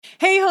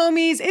Hey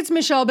homies, it's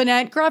Michelle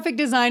Bennett, graphic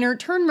designer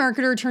turned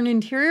marketer turned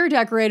interior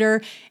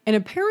decorator, and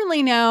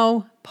apparently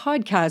now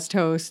podcast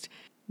host.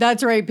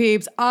 That's right,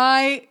 peeps.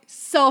 I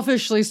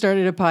selfishly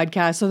started a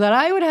podcast so that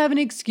I would have an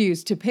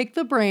excuse to pick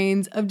the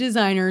brains of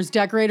designers,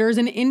 decorators,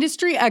 and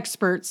industry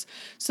experts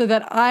so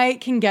that I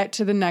can get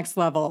to the next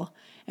level.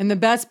 And the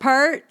best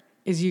part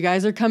is you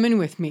guys are coming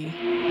with me.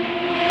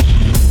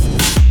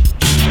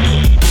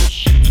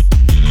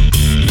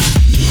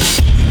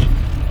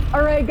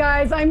 All right,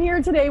 guys, I'm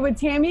here today with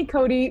Tammy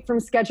Cody from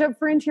SketchUp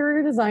for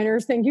Interior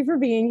Designers. Thank you for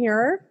being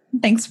here.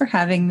 Thanks for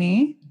having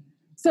me.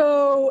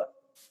 So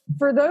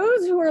for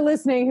those who are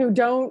listening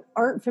who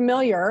aren't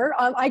familiar,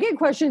 I get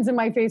questions in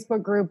my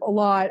Facebook group a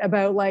lot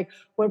about like,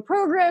 what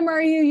program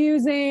are you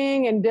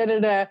using and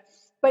da-da-da.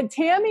 But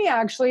Tammy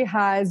actually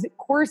has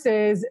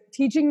courses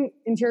teaching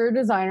interior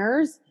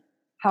designers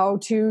how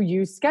to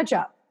use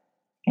SketchUp.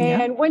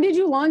 And when did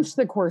you launch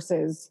the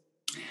courses?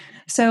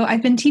 So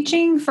I've been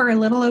teaching for a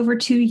little over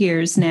 2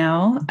 years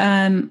now.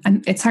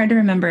 It's hard to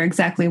remember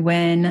exactly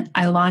when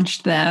I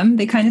launched them.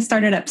 They kind of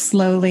started up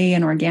slowly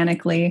and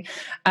organically.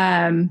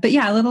 But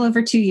yeah, a little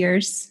over 2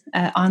 years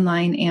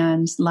online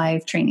and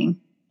live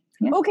training.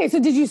 Yeah. Okay. So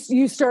did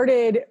you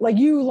started, like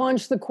you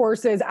launched the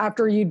courses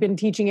after you'd been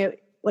teaching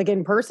it like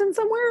in person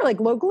somewhere, like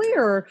locally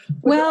or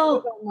was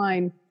it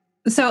online?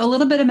 So a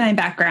little bit of my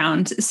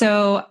background.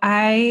 So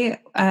I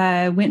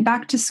went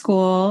back to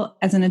school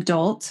as an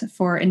adult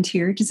for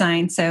interior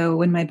design. So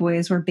when my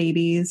boys were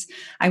babies,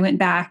 I went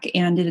back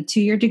and did a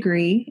 2-year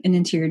degree in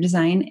interior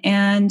design.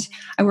 And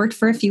I worked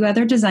for a few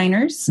other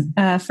designers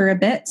for a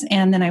bit.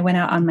 And then I went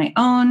out on my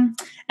own.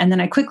 And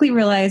then I quickly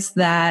realized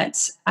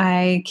that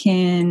I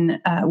can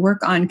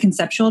work on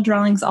conceptual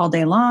drawings all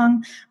day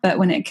long. But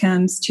when it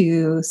comes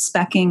to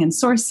speccing and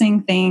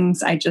sourcing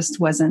things, I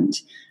just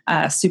wasn't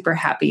super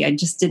happy. I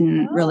just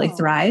didn't really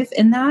thrive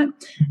in that.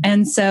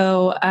 And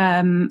so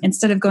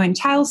instead of going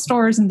tile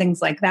stores and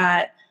things like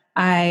that,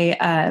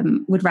 I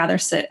would rather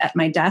sit at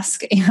my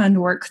desk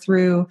and work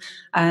through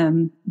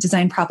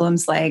design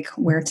problems like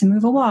where to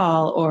move a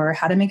wall or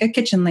how to make a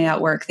kitchen layout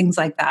work, things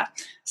like that.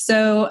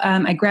 So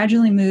I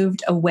gradually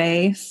moved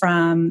away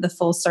from the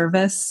full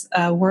service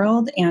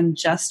world and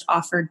just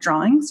offered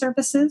drawing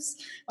services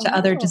to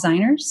other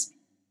designers.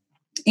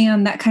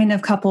 And that kind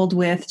of coupled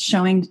with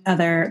showing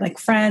other like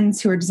friends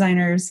who are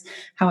designers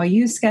how I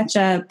use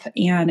SketchUp,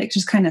 and it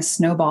just kind of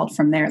snowballed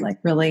from there, like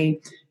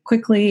really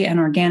quickly and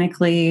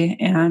organically.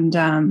 And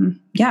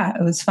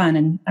it was fun.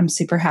 And I'm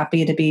super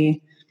happy to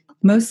be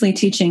mostly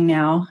teaching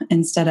now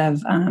instead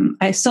of,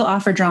 I still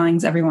offer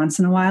drawings every once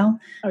in a while,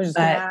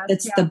 but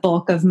the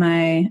bulk of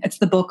my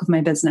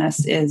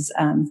business is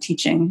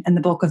teaching and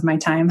the bulk of my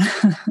time.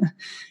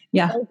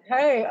 Yeah.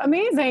 Okay.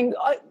 Amazing.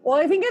 Well,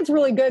 I think it's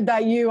really good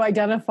that you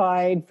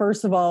identified,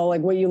 first of all,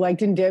 like what you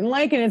liked and didn't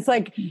like. And it's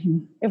like,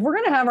 if we're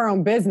going to have our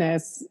own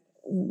business,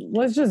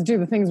 let's just do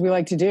the things we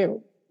like to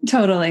do.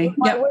 Totally.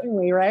 Why wouldn't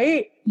we,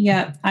 right?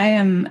 Yeah. I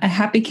am a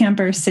happy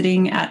camper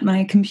sitting at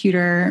my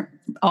computer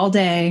all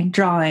day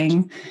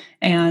drawing,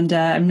 and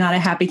I'm not a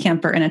happy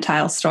camper in a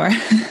tile store.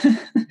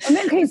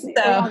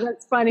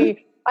 That's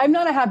funny. I'm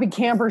not a happy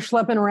camper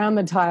schlepping around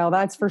the tile.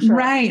 That's for sure.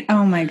 Right.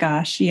 Oh my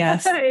gosh.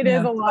 Yes. It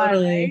is a lot.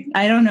 Totally.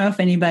 I don't know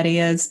if anybody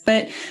is,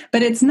 but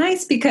it's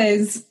nice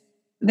because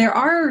there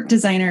are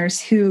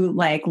designers who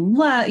like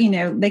love,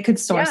 they could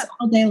source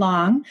all day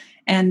long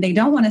and they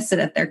don't want to sit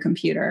at their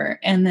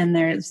computer. And then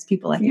there's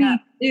people like me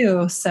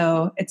too.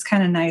 So it's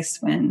kind of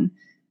nice when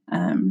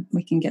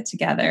we can get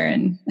together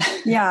and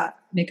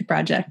make a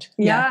project.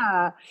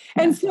 Yeah.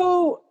 And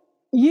so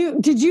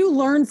did you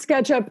learn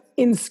SketchUp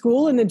in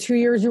school in the 2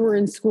 years you were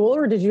in school,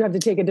 or did you have to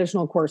take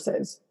additional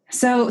courses?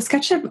 So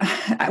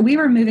SketchUp, we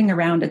were moving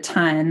around a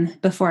ton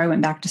before I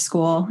went back to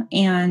school,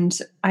 and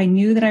I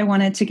knew that I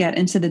wanted to get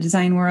into the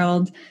design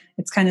world.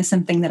 It's kind of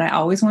something that I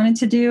always wanted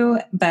to do,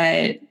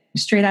 but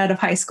straight out of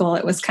high school,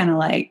 it was kind of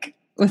like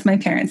with my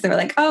parents, they were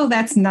like, "Oh,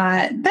 that's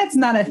not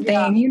a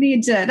thing. You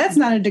need to, that's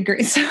not a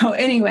degree." So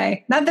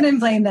anyway, not that I'm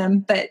blaming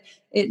them, but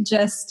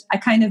I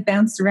kind of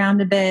bounced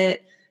around a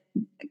bit,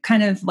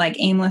 kind of like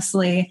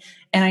aimlessly.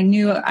 And I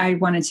knew I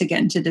wanted to get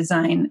into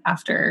design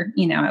after,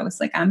 I was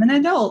like, I'm an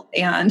adult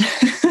and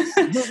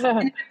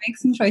make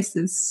some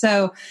choices.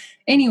 So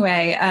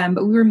anyway,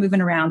 but we were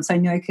moving around, so I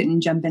knew I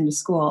couldn't jump into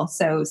school.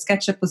 So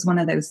SketchUp was one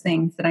of those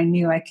things that I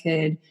knew I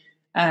could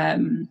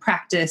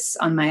practice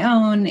on my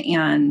own.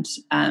 And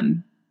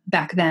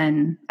back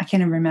then, I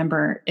can't even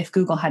remember if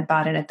Google had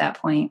bought it at that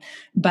point,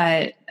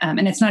 but,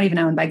 and it's not even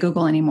owned by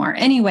Google anymore.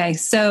 Anyway,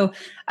 so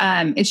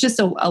it's just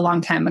a long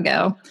time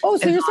ago. Oh,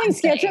 so you're saying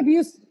SketchUp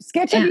used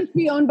to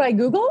be owned by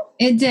Google?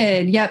 It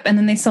did. Yep. And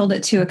then they sold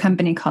it to a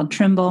company called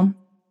Trimble.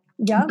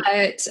 Yeah.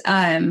 But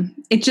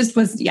it just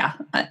was,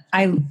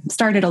 I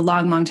started a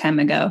long, long time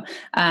ago,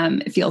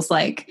 it feels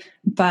like,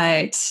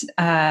 but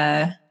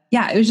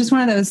it was just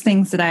one of those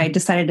things that I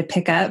decided to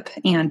pick up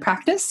and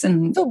practice.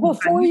 And so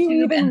before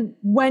you even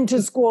went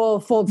to school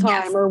full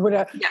time or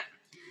whatever. Yeah.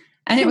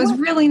 And it was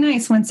really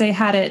nice once I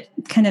had it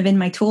kind of in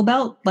my tool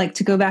belt, like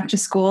to go back to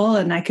school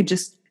and I could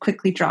just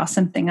quickly draw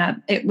something up.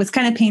 It was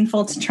kind of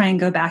painful to try and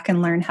go back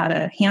and learn how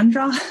to hand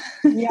draw.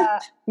 Yeah.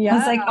 Yeah. I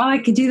was like, oh, I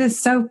could do this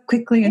so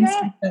quickly and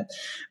stuff.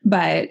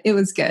 But it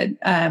was good.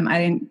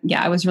 I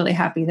was really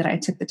happy that I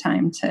took the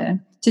time to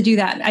do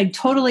that. I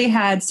totally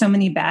had so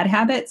many bad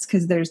habits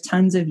because there's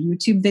tons of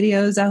YouTube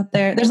videos out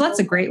there. There's lots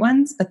of great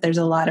ones, but there's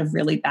a lot of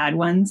really bad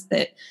ones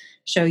that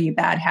show you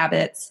bad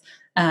habits.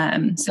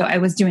 So I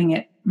was doing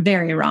it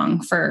very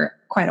wrong for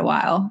quite a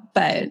while,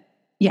 but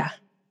yeah.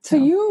 So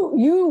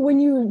you, when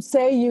you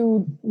say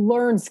you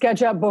learned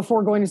SketchUp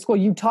before going to school,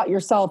 you taught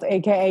yourself,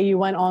 AKA you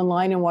went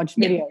online and watched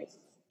videos.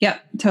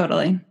 Yep.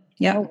 Totally.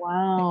 Yep. Oh,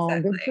 wow.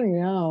 Exactly. Good for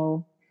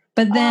you.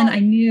 But then I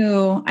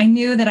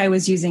knew that I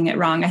was using it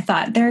wrong. I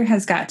thought there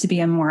has got to be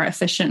a more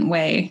efficient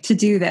way to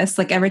do this.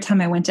 Like every time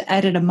I went to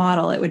edit a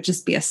model, it would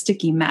just be a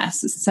sticky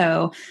mess.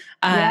 So,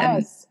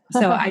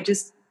 so I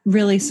just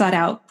really sought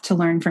out to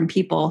learn from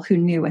people who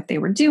knew what they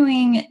were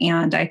doing.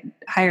 And I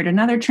hired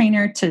another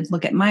trainer to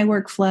look at my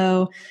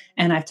workflow.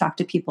 And I've talked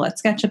to people at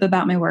SketchUp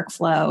about my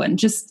workflow and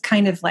just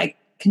kind of like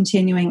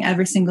continuing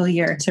every single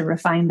year to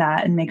refine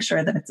that and make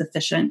sure that it's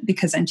efficient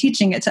because I'm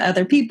teaching it to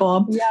other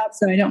people. Yep.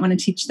 So I don't want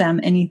to teach them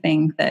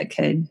anything that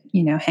could,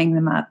 hang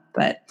them up.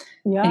 But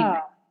anyway.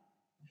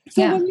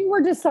 So when you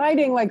were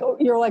deciding, like,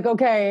 you're like,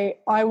 okay,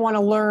 I want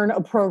to learn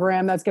a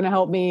program that's going to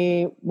help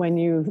me when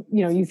you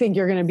think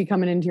you're going to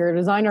become an interior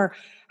designer.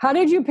 How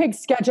did you pick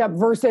SketchUp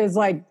versus,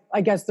 like,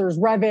 I guess there's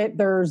Revit,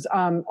 there's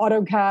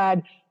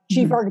AutoCAD,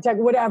 Chief Architect,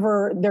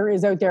 whatever there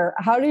is out there.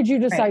 How did you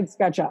decide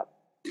SketchUp?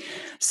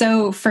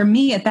 So for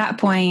me at that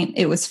point,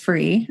 it was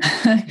free.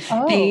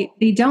 They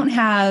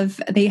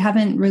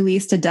haven't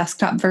released a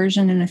desktop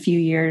version in a few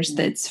years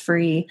that's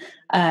free.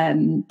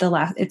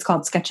 It's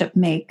called SketchUp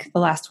Make. The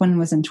last one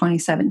was in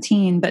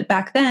 2017, but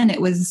back then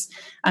it was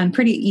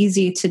pretty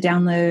easy to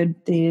download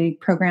the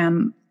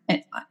program.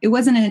 It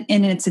wasn't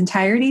in its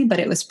entirety, but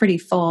it was pretty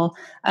full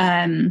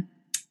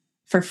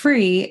for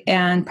free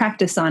and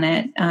practice on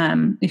it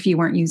if you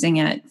weren't using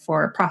it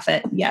for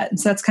profit yet.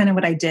 So that's kind of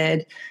what I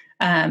did.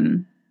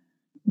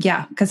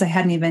 Because I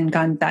hadn't even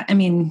gone back. I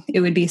mean,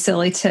 it would be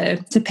silly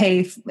to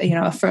pay,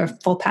 for a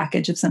full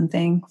package of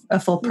something, a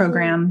full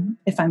program,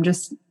 if I'm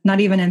just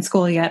not even in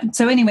school yet.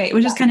 So anyway, it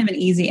was just kind of an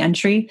easy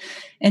entry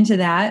into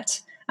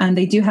that.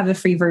 They do have a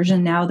free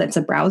version now that's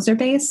a browser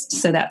based.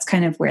 So that's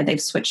kind of where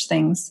they've switched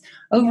things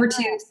over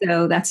to.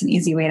 So that's an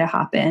easy way to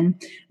hop in.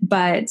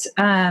 But,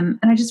 and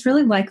I just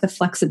really like the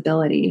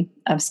flexibility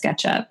of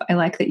SketchUp. I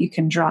like that you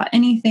can draw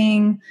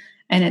anything.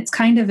 And it's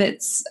kind of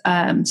its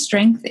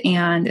strength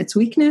and its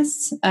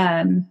weakness,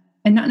 and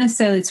not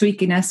necessarily its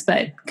weakness,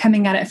 but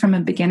coming at it from a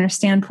beginner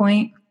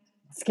standpoint.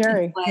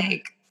 Scary.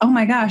 Like, oh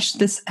my gosh,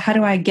 how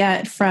do I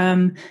get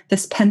from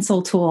this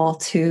pencil tool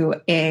to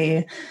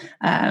a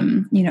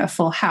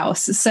full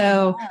house?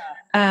 So,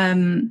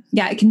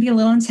 it can be a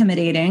little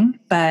intimidating,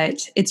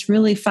 but it's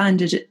really fun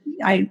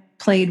I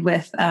played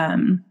with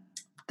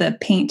the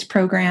Paint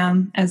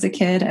program as a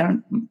kid. I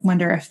don't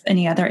wonder if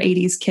any other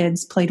 80s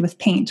kids played with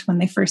Paint when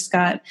they first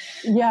got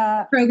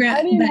program.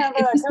 I didn't have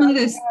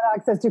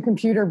access to a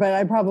computer, but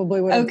I probably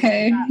would.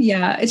 Okay.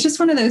 Yeah. It's just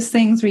one of those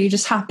things where you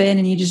just hop in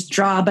and you just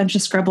draw a bunch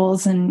of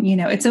scribbles and,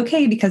 it's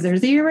okay because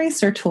there's the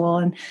eraser tool.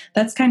 And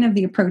that's kind of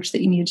the approach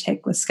that you need to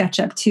take with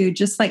SketchUp too.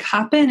 Just like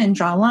hop in and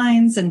draw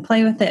lines and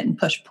play with it and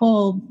push,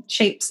 pull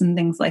shapes and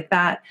things like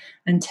that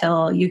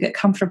until you get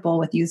comfortable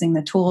with using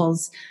the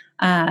tools.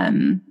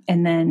 And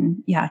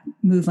then,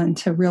 move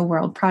into real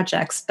world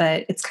projects.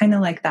 But it's kind of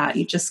like that.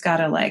 You just got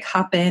to like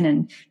hop in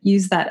and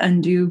use that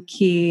undo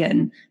key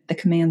and the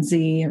Command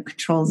Z or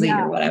Control Z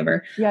or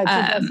whatever. Yeah, it's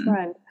your best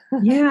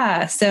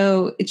friend.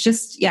 So it's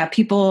just,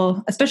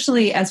 people,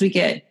 especially as we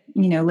get,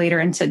 later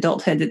into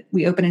adulthood,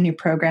 we open a new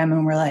program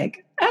and we're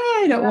like,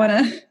 I don't want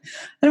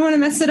to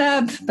mess it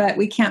up, but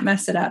we can't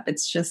mess it up.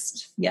 It's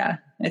just,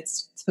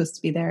 it's supposed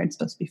to be there. It's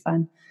supposed to be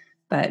fun.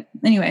 But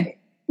anyway.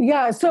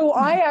 Yeah. So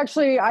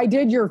I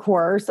did your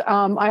course.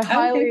 I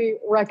highly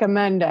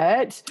recommend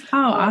it. Oh,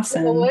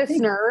 awesome. For the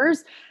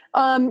listeners.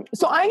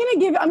 So I'm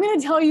going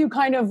to tell you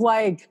kind of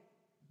like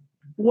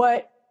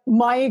what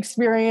my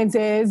experience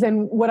is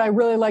and what I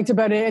really liked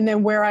about it. And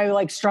then where I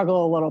like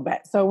struggle a little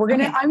bit. So we're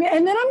going to, and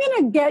then I'm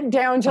going to get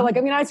down to like,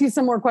 I'm going to ask you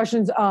some more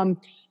questions,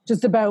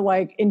 just about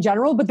like in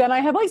general, but then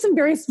I have like some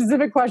very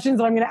specific questions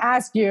that I'm going to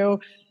ask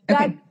you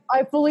that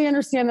I fully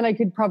understand that I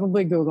could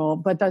probably Google,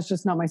 but that's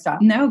just not my style.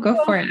 No,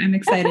 go for it. I'm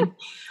excited.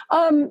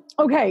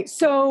 Okay.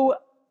 So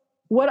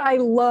what I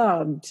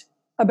loved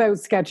about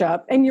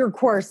SketchUp and your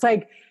course,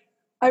 like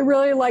I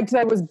really liked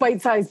that it was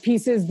bite-sized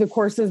pieces, the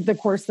course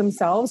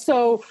themselves.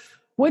 So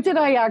what did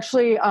I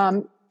actually,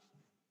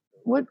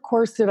 what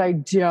course did I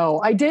do?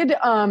 I did,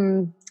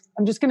 I'm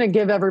just going to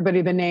give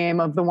everybody the name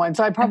of the one.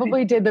 So I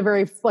probably did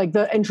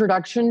the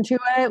introduction to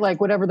it, like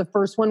whatever the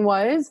first one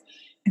was.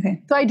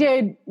 Okay. So I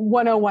did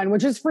 101,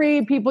 which is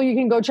free. People, you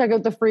can go check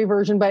out the free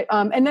version. But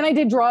and then I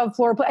did draw a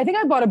floor plan. I think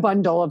I bought a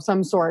bundle of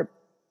some sort.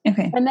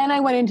 Okay. And then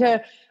I went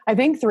into, I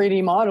think,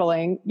 3D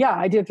modeling. Yeah,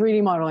 I did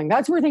 3D modeling.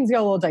 That's where things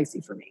get a little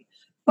dicey for me.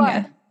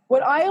 But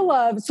what I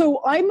love,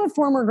 so I'm a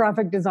former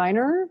graphic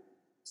designer.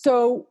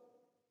 So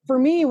for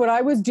me, what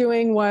I was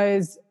doing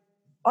was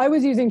I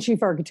was using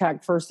Chief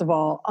Architect, first of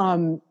all.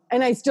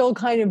 And I still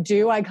kind of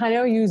do. I kind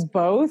of use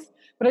both,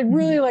 but I'd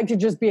really like to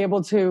just be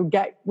able to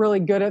get really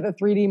good at the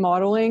 3D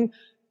modeling.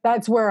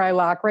 That's where I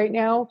lack right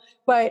now.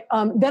 But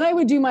then I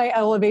would do my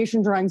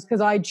elevation drawings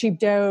because I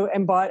cheaped out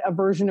and bought a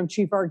version of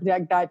Chief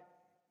Architect that,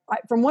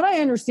 from what I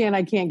understand,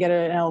 I can't get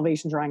an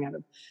elevation drawing out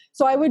of.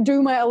 So I would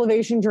do my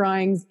elevation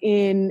drawings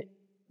in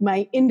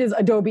my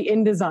Adobe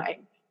InDesign.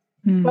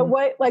 But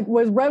what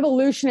was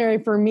revolutionary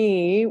for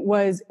me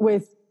was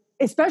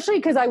especially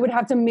because I would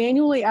have to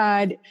manually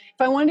add, if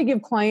I wanted to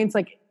give clients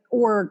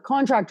or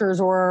contractors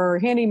or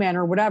handyman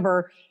or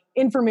whatever,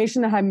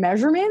 information that had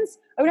measurements,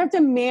 I would have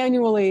to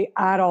manually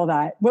add all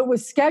that. But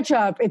with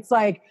SketchUp, it's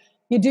like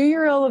you do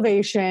your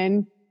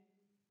elevation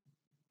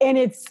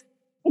and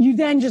you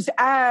then just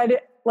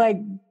add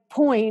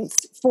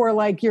points for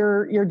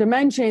your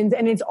dimensions,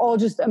 and it's all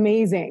just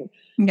amazing.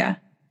 Yeah.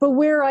 But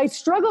where I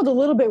struggled a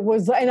little bit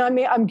was, and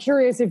I'm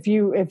curious if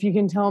you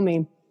can tell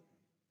me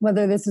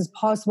whether this is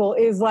possible,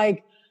 is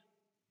I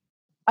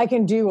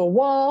can do a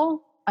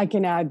wall, I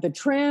can add the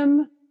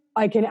trim,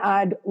 I can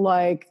add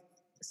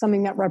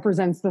something that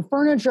represents the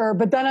furniture,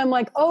 but then I'm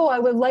I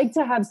would like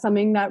to have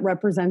something that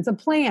represents a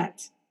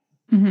plant.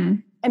 Mm-hmm.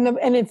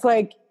 And it's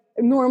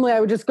normally I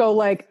would just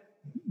go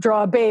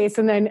draw a base,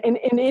 and then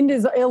in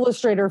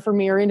Illustrator for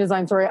me, or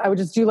InDesign, sorry, I would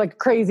just do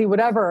crazy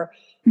whatever.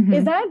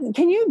 Mm-hmm.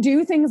 Can you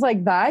do things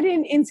like that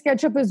in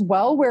SketchUp as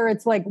well, where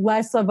it's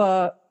less of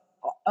a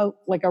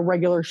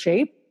regular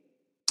shape?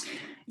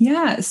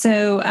 Yeah.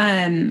 So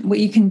what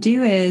you can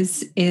do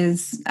is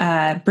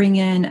bring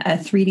in a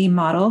 3D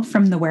model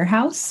from the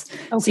warehouse.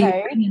 Okay. So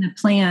you bring in a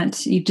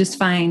plant, you just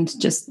find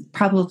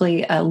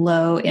probably a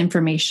low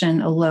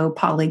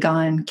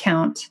polygon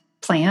count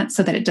plant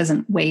so that it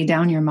doesn't weigh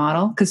down your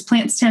model, because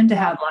plants tend to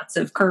have lots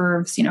of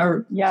curves,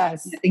 or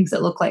things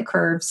that look like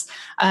curves.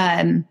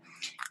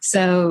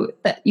 So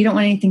that you don't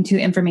want anything too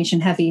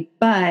information heavy,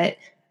 but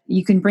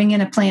you can bring in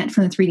a plant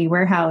from the 3D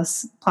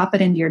warehouse, plop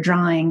it into your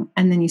drawing,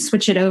 and then you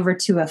switch it over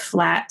to a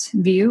flat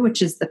view,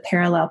 which is the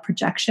parallel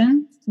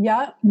projection.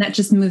 Yeah. And that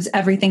just moves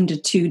everything to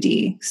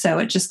 2D. So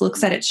it just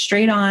looks at it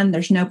straight on.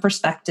 There's no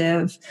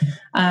perspective.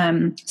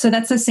 So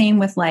that's the same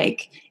with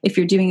if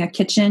you're doing a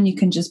kitchen, you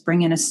can just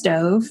bring in a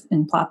stove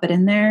and plop it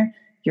in there,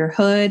 your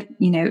hood,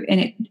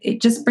 and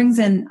it just brings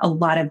in a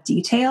lot of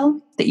detail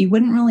that you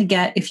wouldn't really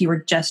get if you were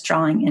just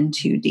drawing in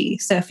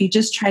 2D. So if you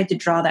just tried to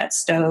draw that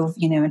stove,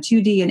 in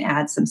 2D and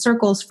add some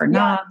circles for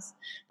knobs,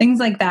 things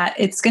like that,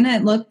 it's going to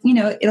look,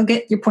 it'll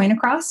get your point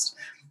across.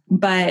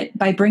 But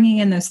by bringing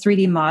in those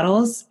 3D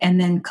models and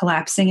then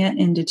collapsing it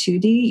into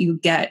 2D, you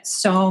get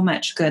so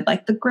much good,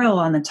 like the grill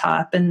on the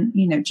top and,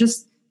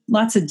 just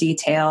lots of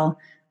detail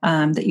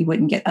that you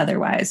wouldn't get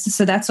otherwise.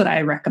 So that's what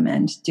I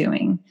recommend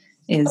doing,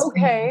 is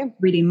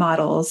 3D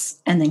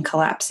models and then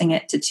collapsing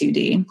it to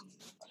 2D.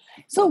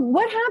 So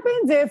what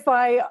happens if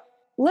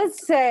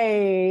let's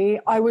say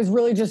I was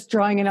really just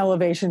drawing an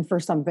elevation for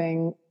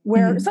something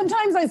where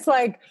sometimes it's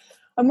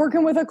I'm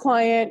working with a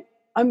client.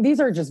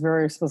 These are just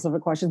very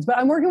specific questions, but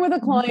I'm working with a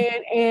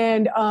client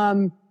and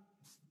I'm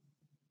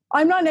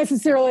not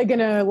necessarily going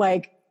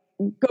to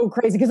go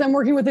crazy because I'm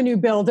working with a new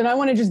build and I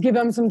want to just give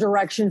them some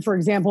direction, for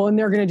example, and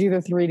they're going to do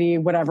the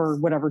 3D,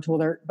 whatever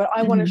tool but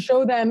I want to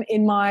show them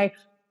in my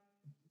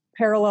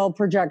parallel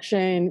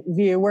projection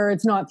view where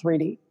it's not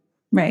 3D.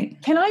 Right.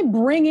 Can I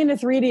bring in a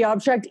 3D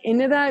object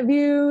into that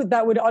view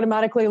that would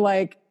automatically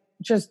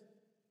just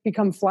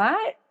become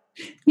flat?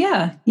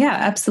 Yeah,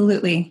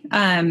 absolutely.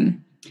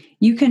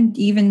 You can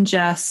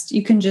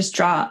just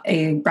draw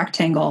a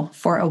rectangle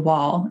for a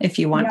wall if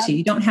you want to.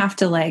 You don't have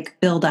to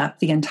build up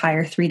the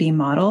entire 3D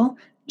model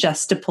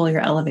just to pull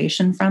your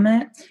elevation from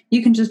it.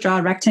 You can just draw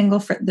a rectangle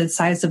for the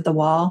size of the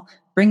wall,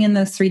 bring in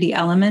those 3D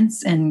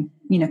elements and,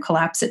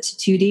 collapse it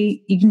to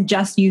 2D. You can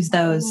just use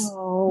those.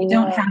 You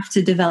don't have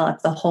to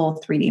develop the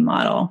whole 3D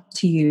model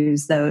to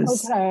use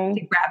those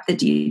to grab the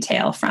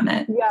detail from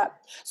it. Yeah.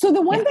 So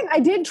the one thing I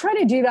did try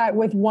to do that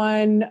with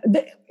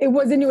it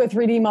was into a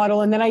 3D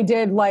model. And then I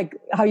did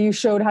how you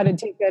showed how to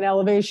take an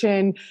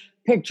elevation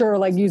picture,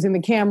 using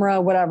the camera,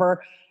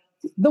 whatever.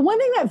 The one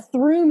thing that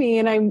threw me,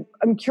 and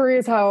I'm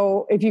curious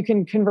if you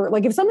can convert,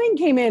 if something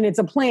came in, it's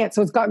a plant,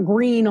 so it's got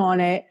green on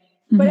it,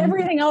 but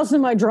everything else in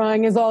my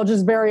drawing is all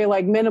just very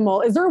minimal.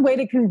 Is there a way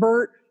to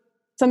convert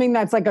something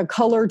that's a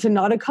color to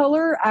not a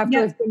color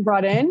after it's been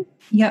brought in?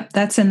 Yep.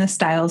 That's in the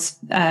styles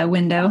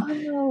window,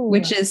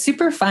 which is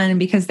super fun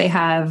because they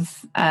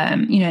have,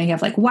 you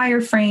have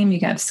wireframe, you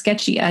have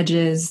sketchy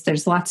edges.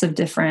 There's lots of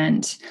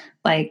different,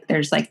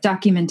 there's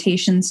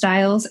documentation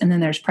styles, and then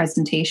there's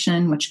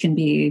presentation, which can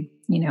be,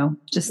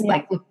 just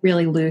look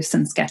really loose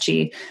and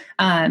sketchy.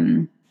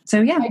 So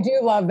yeah, I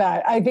do love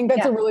that. I think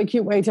that's a really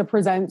cute way to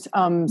present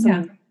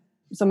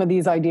some of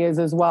these ideas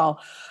as well.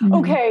 Mm-hmm.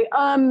 Okay.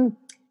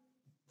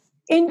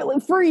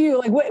 For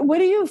you, what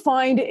do you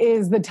find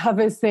is the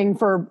toughest thing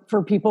for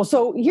people?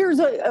 So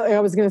I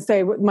was going to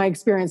say my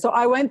experience. So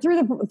I went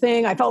through the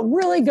thing, I felt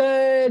really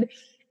good.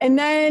 And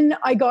then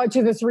I got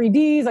to the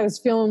 3Ds. I was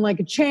feeling like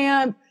a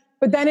champ.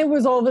 But then it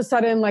was all of a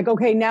sudden like,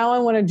 okay, now I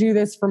want to do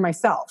this for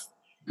myself.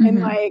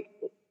 And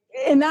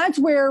and that's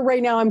where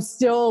right now I'm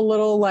still a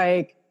little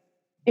like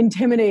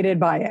intimidated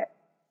by it.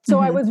 So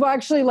I was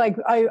actually like,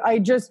 I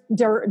just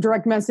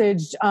direct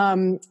messaged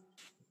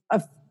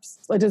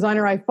a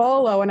designer I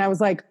follow, and I was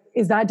like,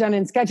 is that done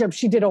in SketchUp?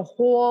 She did a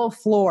whole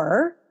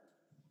floor,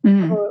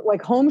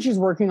 like home she's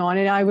working on.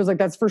 And I was like,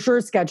 that's for sure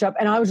SketchUp.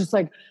 And I was just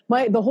like,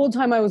 the whole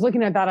time I was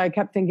looking at that, I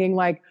kept thinking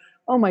like,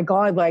 oh my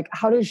God, like,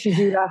 how does she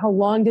do that? How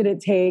long did it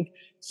take?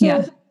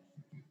 So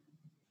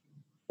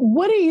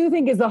what do you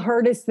think is the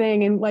hardest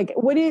thing? And like,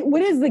 what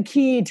is the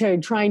key to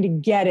trying to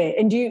get it?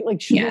 And do you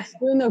like, should you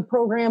doing the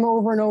program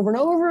over and over and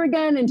over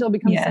again until it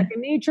becomes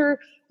second nature?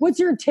 What's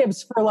your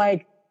tips for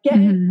like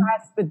getting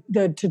past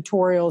the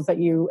tutorials that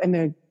you, and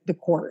the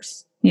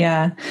course?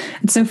 Yeah.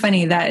 It's so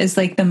funny. That is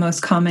like the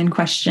most common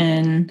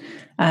question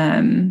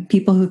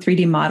people who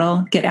 3D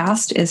model get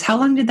asked is, how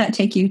long did that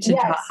take you to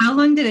draw? How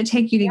long did it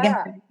take you to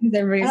get there? Because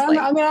everybody's like,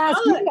 I'm going to ask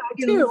you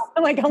that too.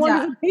 Like, how long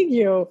did it take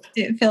you?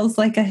 It feels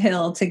like a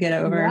hill to get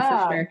over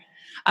for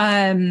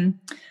sure.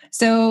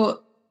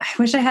 So I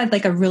wish I had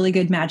like a really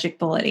good magic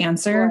bullet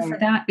answer for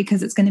that,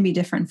 because it's going to be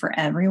different for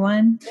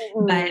everyone.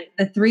 But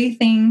the 3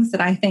 things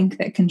that I think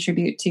that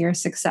contribute to your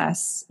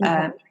success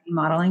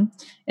modeling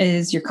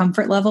is your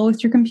comfort level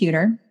with your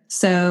computer.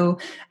 So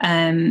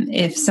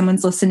if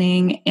someone's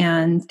listening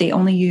and they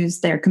only use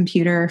their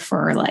computer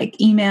for like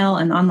email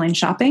and online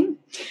shopping,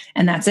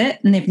 and that's it,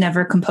 and they've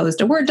never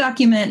composed a Word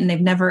document, and they've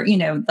never,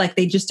 like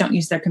they just don't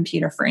use their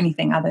computer for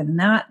anything other than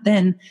that,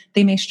 then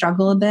they may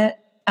struggle a bit.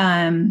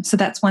 So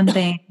that's one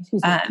thing.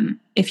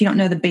 If you don't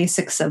know the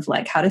basics of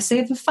like how to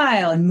save a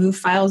file and move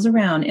files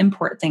around,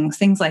 import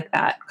things like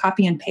that,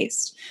 copy and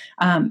paste,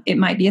 it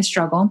might be a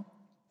struggle.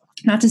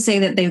 Not to say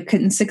that they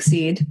couldn't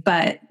succeed,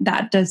 but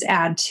that does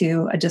add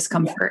to a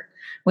discomfort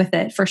with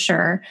it for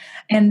sure.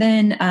 And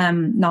then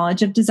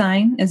knowledge of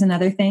design is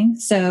another thing.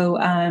 So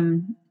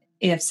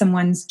if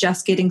someone's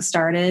just getting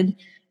started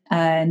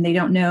and they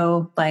don't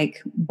know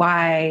like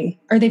why,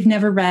 or they've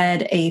never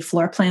read a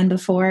floor plan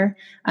before,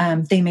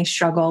 they may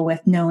struggle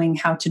with knowing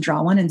how to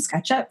draw one in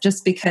SketchUp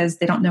just because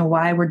they don't know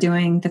why we're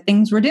doing the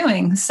things we're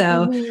doing.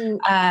 So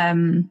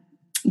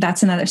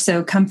that's another.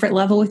 So comfort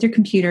level with your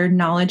computer,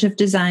 knowledge of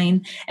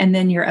design, and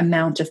then your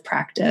amount of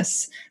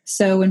practice.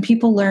 So when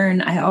people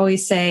learn, I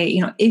always say,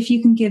 if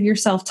you can give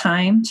yourself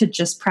time to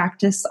just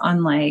practice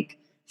on like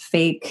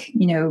fake,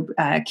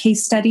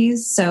 case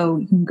studies. So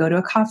you can go to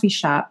a coffee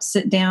shop,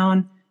 sit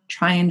down,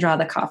 try and draw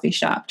the coffee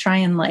shop, try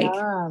and like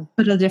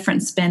put a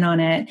different spin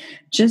on it.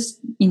 Just,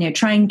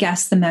 try and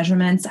guess the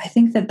measurements. I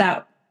think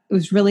that it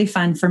was really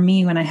fun for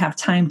me when I have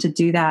time to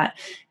do that,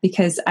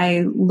 because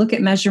I look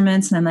at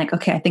measurements and I'm like,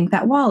 okay, I think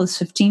that wall is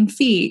 15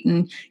 feet,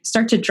 and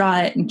start to draw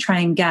it and try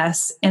and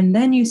guess. And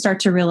then you start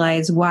to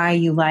realize why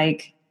you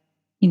like,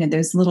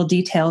 those little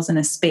details in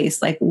a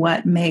space, like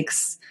what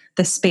makes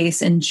the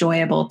space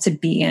enjoyable to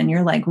be in.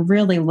 You're like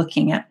really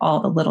looking at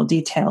all the little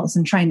details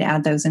and trying to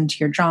add those into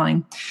your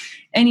drawing.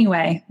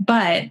 Anyway,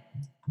 but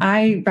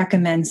I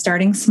recommend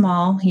starting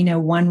small,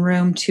 1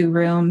 room, 2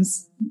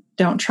 rooms.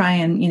 Don't try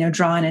and,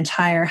 draw an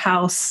entire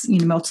house,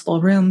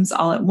 multiple rooms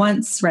all at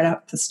once right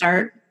off the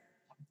start.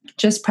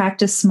 Just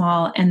practice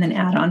small and then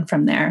add on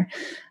from there.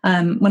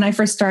 When I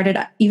first started,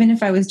 even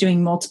if I was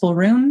doing multiple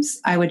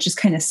rooms, I would just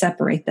kind of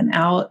separate them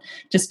out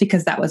just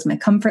because that was my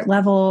comfort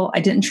level. I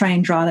didn't try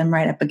and draw them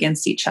right up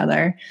against each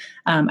other.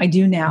 I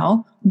do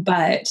now,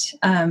 but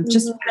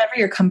just whatever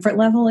your comfort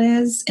level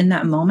is in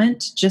that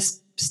moment, just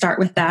start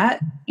with that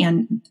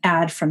and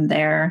add from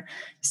there.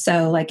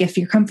 So like if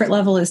your comfort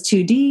level is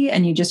 2D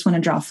and you just want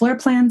to draw floor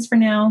plans for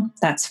now,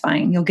 that's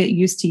fine. You'll get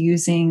used to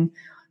using,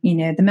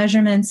 the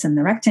measurements and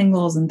the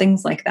rectangles and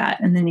things like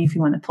that. And then if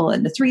you want to pull it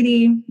into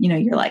 3D,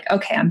 you're like,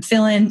 okay, I'm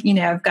feeling,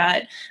 I've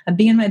got a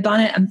bee in my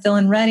bonnet. I'm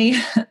feeling ready.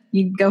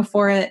 You go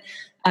for it.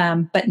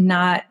 But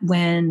not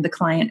when the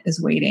client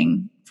is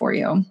waiting for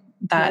you.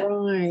 That is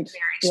very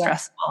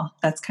stressful.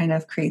 That's kind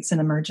of creates an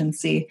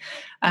emergency.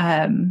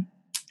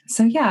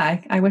 So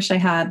yeah, I wish I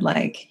had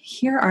like,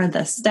 here are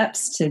the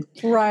steps to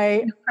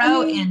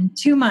pro in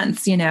 2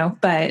 months,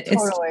 but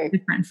it's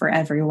different for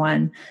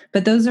everyone.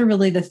 But those are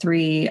really the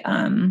three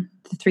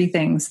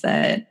things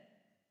that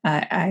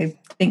I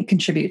think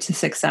contribute to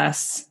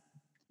success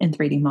in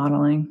 3D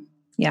modeling.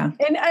 Yeah.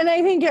 And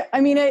I think,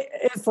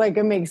 it's like,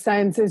 it makes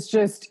sense. It's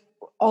just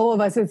all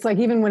of us. It's like,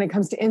 even when it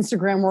comes to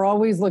Instagram, we're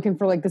always looking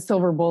for like the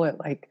silver bullet.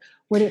 Like,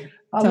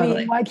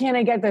 why can't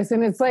I get this?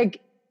 And it's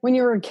like, when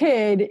you were a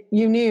kid,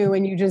 you knew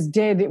and you just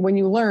did it. When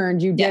you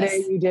learned, you did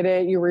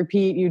it, you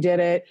repeat, you did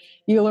it.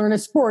 You learn a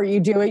sport,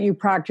 you do it, you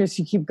practice,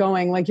 you keep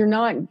going. Like you're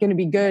not going to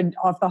be good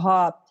off the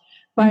hop.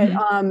 But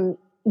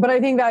I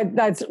think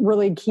that's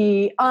really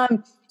key.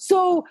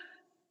 So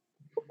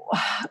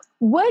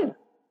what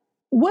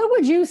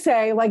would you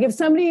say, like if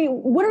somebody,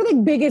 what are the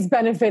biggest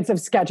benefits of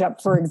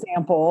SketchUp, for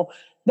example,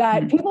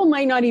 that people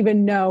might not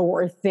even know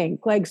or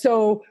think? Like,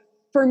 so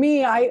for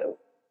me,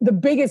 the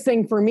biggest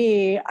thing for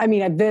me, I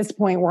mean, at this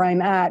point where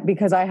I'm at,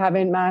 because I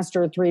haven't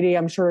mastered 3D,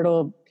 I'm sure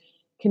it'll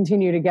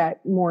continue to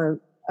get more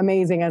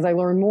amazing as I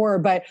learn more,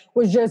 but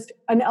was just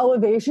an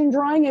elevation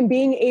drawing and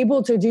being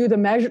able to do the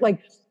measure, like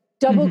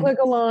double click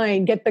a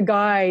line, get the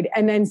guide,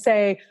 and then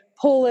say,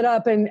 pull it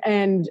up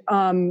and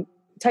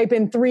type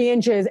in 3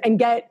 inches and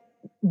get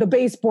the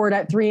baseboard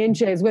at 3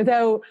 inches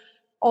without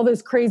all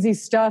this crazy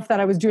stuff that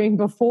I was doing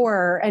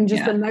before, and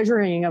just the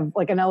measuring of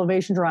like an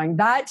elevation drawing.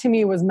 That to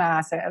me was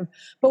massive.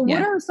 But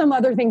what are some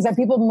other things that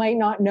people might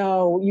not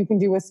know you can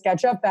do with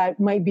SketchUp that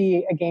might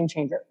be a game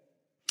changer,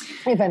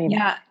 if anything?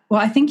 Yeah. Well,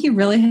 I think you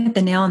really hit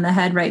the nail on the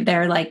head right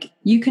there. Like,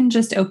 you can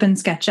just open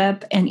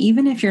SketchUp, and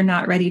even if you're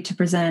not ready to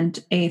present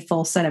a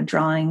full set of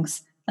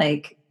drawings,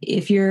 like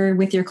if you're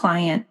with your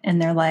client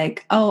and they're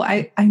like, oh,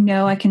 I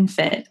know I can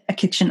fit a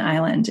kitchen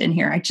island in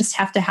here. I just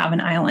have to have an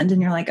island.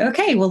 And you're like,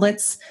 okay, well,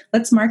 let's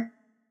mark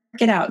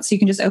it out. So you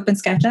can just open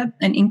SketchUp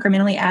and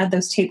incrementally add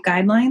those tape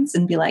guidelines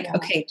and be like,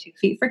 okay, 2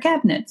 feet for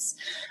cabinets,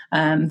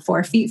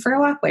 4 feet for a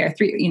walkway, or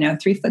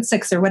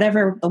 3'6" or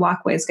whatever the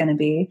walkway is going to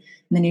be.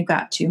 And then you've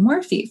got 2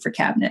 more feet for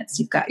cabinets.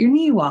 You've got your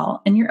knee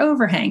wall and your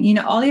overhang.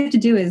 All you have to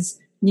do is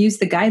use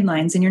the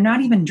guidelines, and you're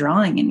not even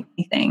drawing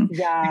anything.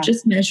 Yeah. You're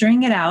just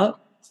measuring it out.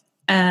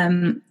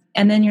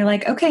 And then you're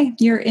like, okay,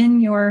 you're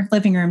in your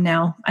living room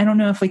now. I don't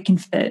know if we can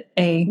fit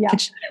a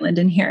kitchen island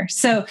in here.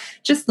 So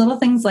just little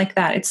things like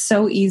that. It's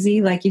so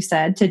easy, like you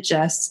said, to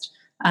just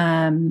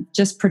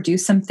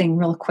produce something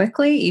real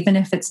quickly, even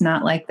if it's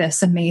not like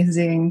this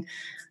amazing,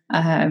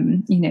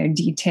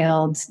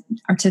 detailed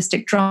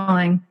artistic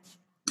drawing.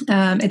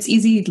 It's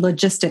easy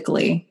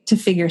logistically to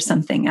figure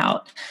something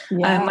out.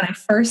 Yeah. When I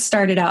first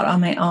started out on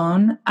my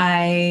own,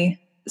 I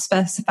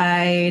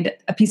specified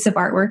a piece of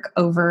artwork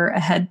over a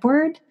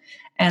headboard,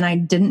 and I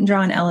didn't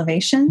draw an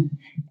elevation.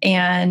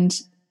 And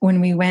when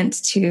we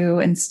went to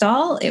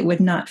install, it would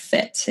not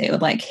fit. It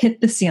would like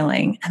hit the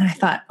ceiling. And I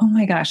thought, oh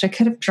my gosh, I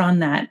could have drawn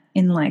that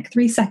in like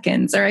 3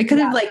 seconds, or I could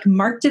have like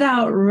marked it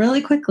out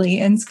really quickly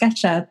in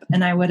SketchUp,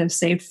 and I would have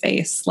saved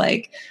face.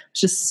 Like,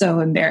 just so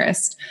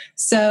embarrassed.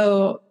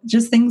 So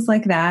just things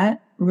like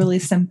that, really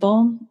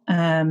simple.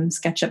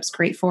 SketchUp's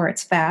great for,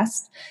 it's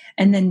fast.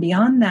 And then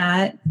beyond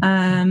that,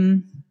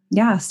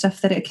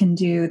 stuff that it can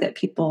do that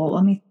people,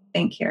 let me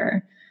think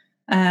here.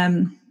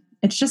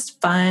 It's just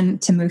fun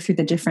to move through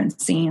the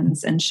different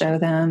scenes and show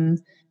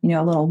them, a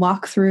little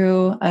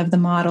walkthrough of the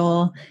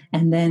model,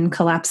 and then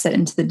collapse it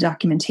into the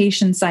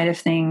documentation side of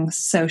things.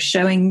 So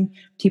showing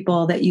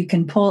people that you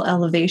can pull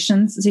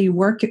elevations. So you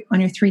work on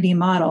your 3D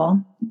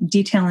model,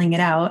 detailing it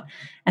out,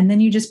 and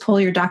then you just pull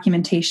your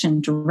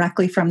documentation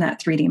directly from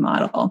that 3D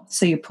model.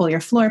 So you pull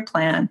your floor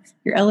plan,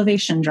 your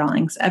elevation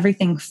drawings,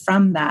 everything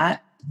from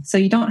that. So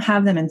you don't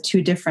have them in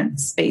 2 different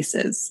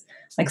spaces.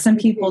 Like some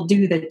people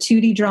do the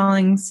 2D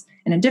drawings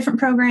in a different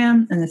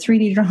program and the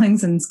 3D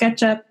drawings in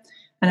SketchUp.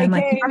 And I'm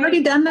like, you've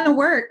already done the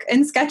work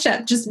in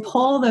SketchUp. Just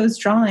pull those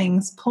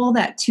drawings, pull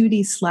that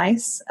 2D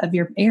slice of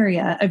your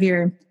area, of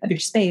your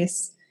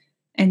space,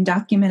 and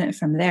document it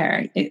from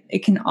there.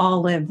 It can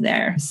all live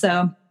there.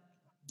 So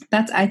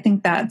I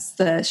think that's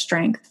the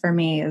strength for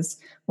me, is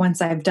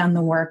once I've done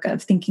the work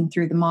of thinking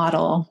through the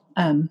model,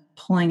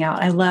 pulling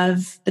out. I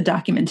love the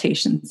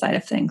documentation side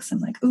of things. I'm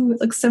like, ooh,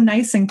 it looks so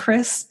nice and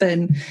crisp.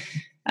 And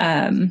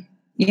Can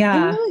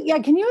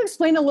you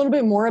explain a little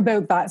bit more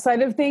about that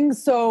side of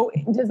things? So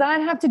does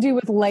that have to do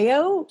with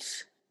layout?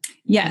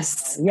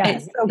 Yes.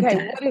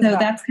 Okay.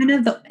 That's kind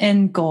of the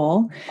end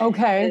goal.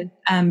 Okay.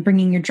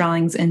 Bringing your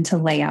drawings into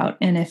layout.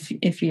 And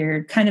if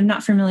you're kind of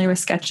not familiar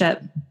with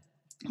SketchUp,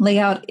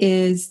 layout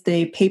is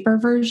the paper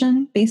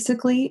version,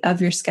 basically, of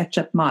your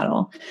SketchUp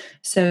model.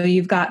 So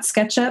you've got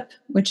SketchUp,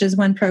 which is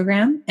one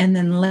program, and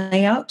then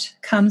layout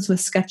comes with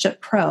SketchUp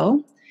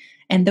Pro.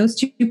 And those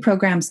 2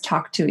 programs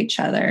talk to each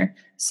other.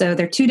 So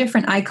they're 2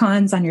 different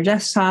icons on your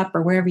desktop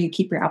or wherever you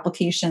keep your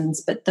applications,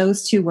 but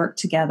those 2 work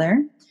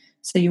together.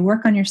 So you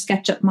work on your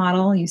SketchUp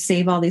model, you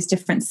save all these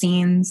different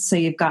scenes. So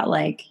you've got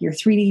like your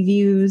 3D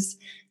views,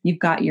 you've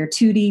got your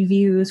 2D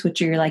views,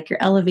 which are like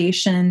your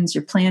elevations,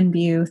 your plan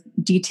view,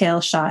 detail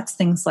shots,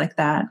 things like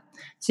that.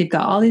 So you've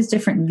got all these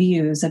different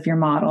views of your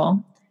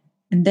model,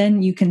 and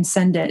then you can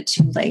send it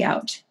to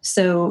layout.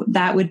 So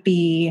that would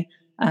be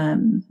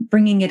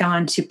bringing it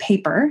onto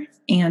paper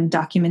and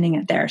documenting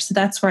it there. So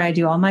that's where I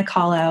do all my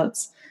call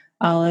outs,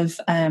 all of,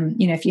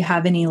 if you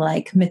have any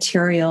like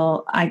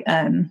material,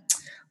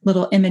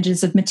 little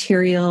images of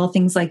material,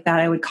 things like that,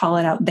 I would call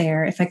it out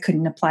there if I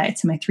couldn't apply it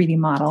to my 3D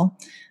model.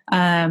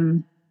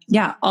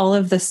 All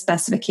of the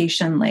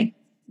specification, like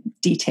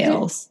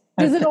details.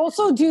 Does it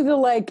also do the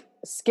like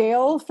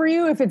scale for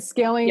you if it's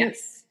scaling?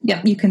 Yes.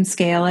 Yep, you can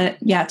scale it,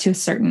 to a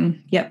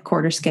certain,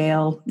 quarter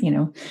scale, you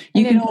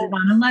can put it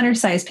on a letter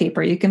size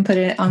paper. You can put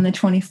it on the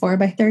 24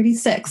 by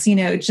 36,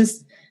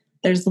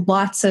 there's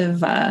lots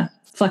of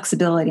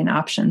flexibility and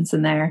options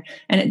in there.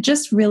 And it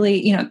just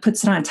really, it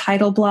puts it on a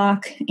title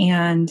block,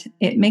 and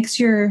it makes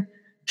your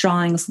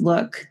drawings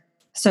look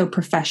so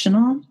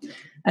professional,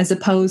 as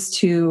opposed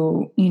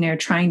to,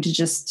 trying to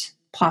just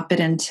plop it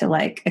into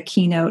like a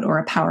Keynote or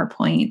a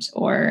PowerPoint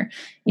or,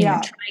 you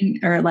know, trying,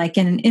 or like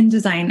in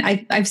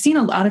InDesign. I've seen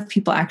a lot of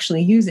people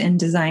actually use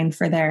InDesign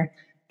for their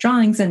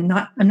drawings, and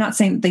I'm not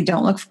saying that they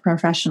don't look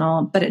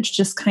professional, but it's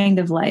just kind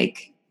of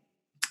like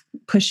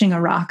pushing a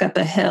rock up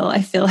a hill.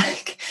 I feel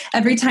like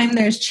every time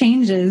there's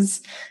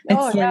changes,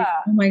 it's like,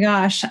 oh my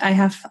gosh, I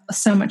have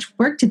so much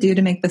work to do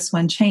to make this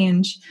one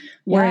change.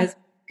 Whereas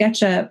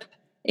SketchUp,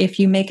 if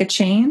you make a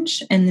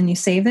change and then you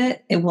save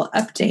it, it will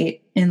update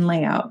in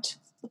layout.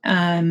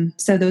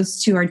 So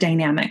those two are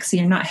dynamic. So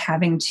you're not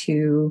having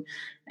to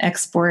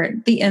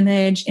export the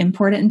image,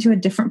 import it into a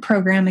different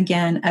program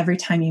again every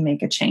time you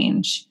make a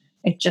change.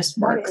 It just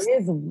works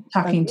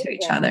talking to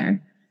each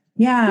other.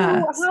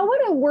 Yeah. So how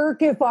would it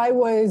work if I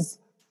was,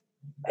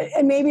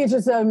 and maybe it's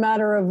just a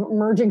matter of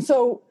merging.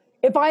 So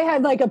if I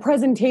had like a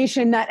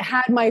presentation that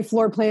had my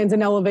floor plans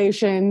and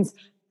elevations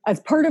as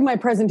part of my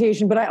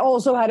presentation, but I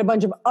also had a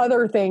bunch of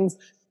other things,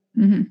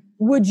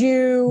 would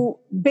you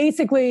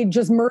basically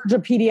just merge a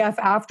PDF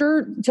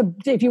after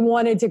if you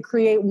wanted to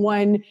create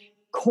one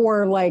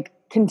core, like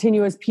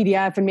continuous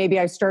PDF, and maybe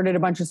I started a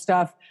bunch of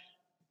stuff?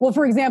 Well,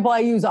 for example, I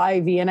use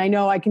Ivy, and I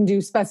know I can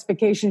do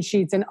specification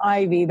sheets in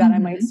Ivy that I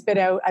might spit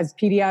out as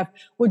PDF.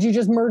 Would you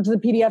just merge the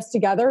PDFs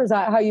together? Is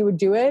that how you would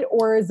do it?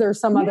 Or is there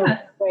some other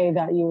way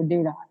that you would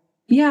do that?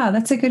 Yeah,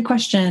 that's a good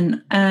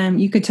question.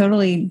 You could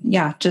totally,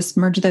 just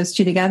merge those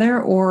two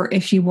together. Or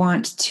if you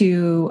want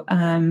to,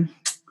 I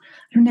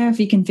don't know if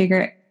you can figure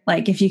it,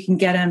 like if you can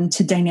get them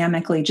to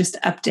dynamically just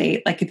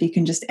update, like if you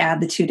can just add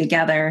the two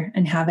together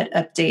and have it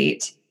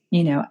update,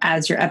 you know,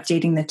 as you're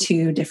updating the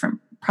two different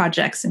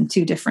projects and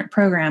two different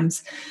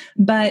programs.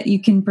 But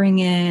you can bring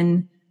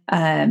in,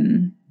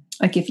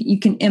 like if you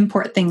can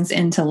import things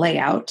into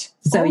layout.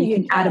 So you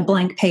can add a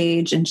blank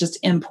page and just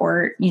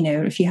import, you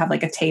know, if you have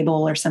like a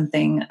table or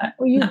something,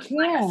 not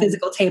like a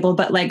physical table,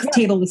 but like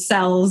table with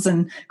cells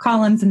and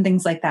columns and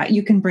things like that.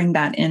 You can bring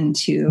that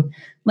into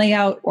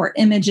layout or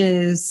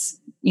images,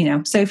 you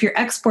know. So if you're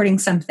exporting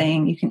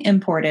something, you can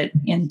import it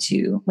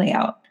into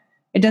layout.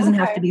 It doesn't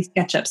have to be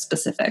SketchUp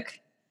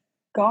specific.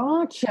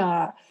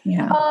 Gotcha.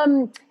 Yeah.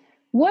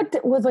 What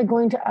was I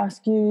going to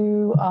ask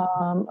you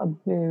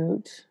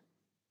about?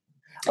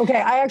 Okay,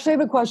 I actually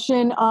have a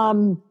question.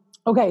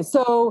 Okay,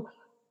 so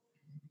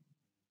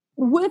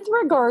with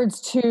regards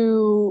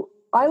to,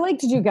 I like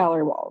to do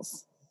gallery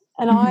walls,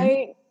 and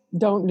I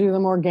don't do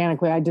them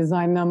organically. I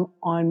design them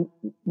on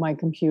my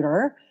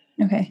computer.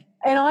 Okay.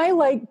 And I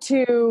like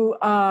to,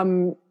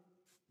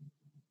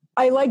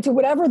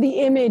 whatever the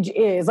image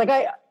is, like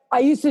I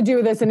used to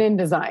do this in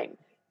InDesign.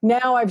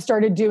 Now I've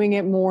started doing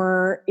it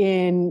more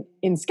in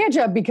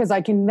SketchUp because I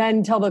can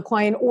then tell the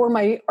client or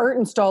my art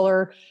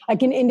installer, I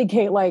can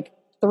indicate like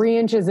 3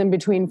 inches in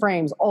between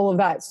frames, all of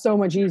that. So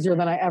much easier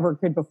than I ever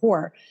could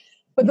before.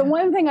 But the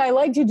one thing I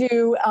like to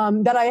do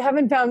that I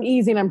haven't found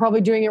easy, and I'm probably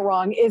doing it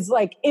wrong, is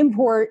like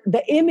import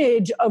the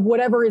image of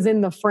whatever is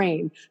in the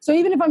frame. So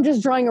even if I'm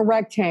just drawing a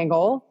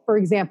rectangle, for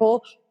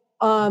example,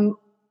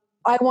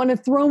 I want to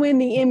throw in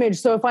the image.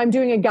 So if I'm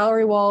doing a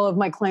gallery wall of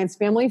my client's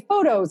family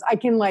photos, I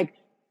can like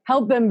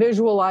help them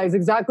visualize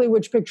exactly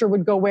which picture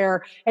would go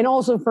where. And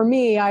also for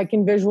me, I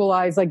can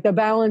visualize like the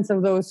balance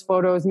of those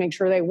photos, make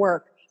sure they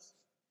work.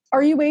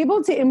 Are you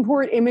able to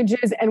import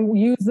images and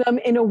use them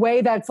in a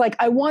way that's like,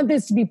 I want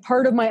this to be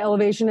part of my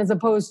elevation, as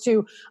opposed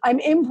to I'm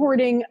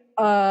importing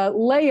a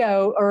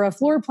layout or a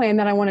floor plan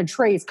that I want to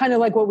trace, kind of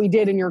like what we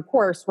did in your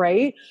course,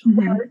 right?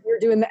 Where you're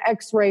doing the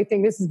X-ray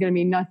thing. This is going to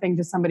mean nothing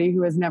to somebody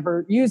who has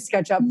never used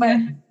SketchUp, but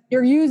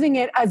you're using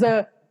it as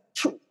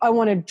I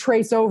want to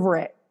trace over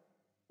it.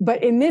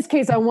 But in this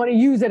case, I want to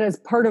use it as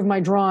part of my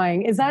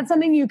drawing. Is that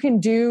something you can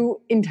do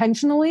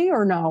intentionally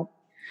or no?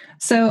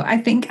 So I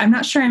think, I'm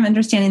not sure I'm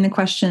understanding the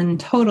question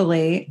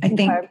totally. I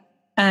think,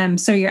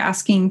 so you're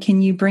asking,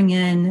 can you bring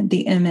in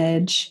the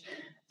image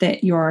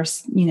that you're,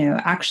 you know,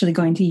 actually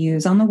going to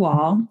use on the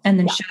wall and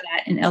then show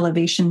that in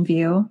elevation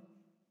view?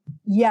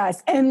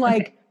 Yes. And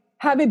like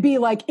have it be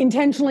like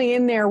intentionally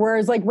in there.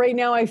 Whereas like right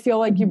now I feel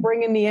like you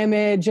bring in the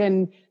image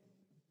and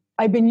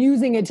I've been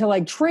using it to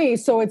like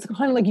trace. So it's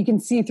kind of like you can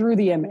see through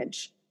the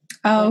image.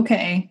 Oh,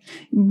 okay.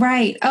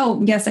 Right.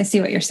 Oh, yes, I see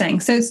what you're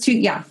saying. So it's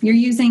you're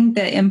using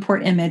the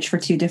import image for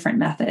two different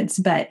methods,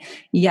 but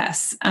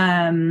yes,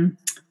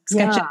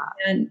 SketchUp,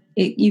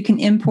 you can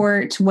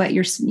import what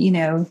you're, you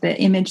know, the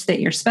image that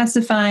you're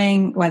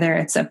specifying, whether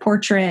it's a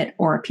portrait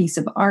or a piece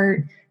of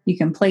art, you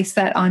can place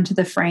that onto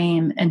the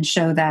frame and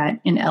show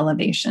that in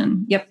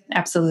elevation. Yep,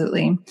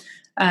 absolutely.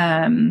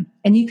 And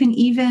you can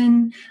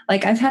even,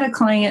 like, I've had a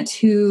client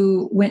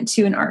who went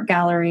to an art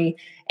gallery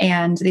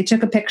and they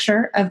took a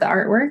picture of the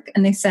artwork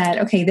and they said,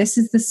 okay, this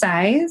is the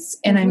size.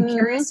 And I'm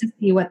curious to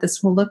see what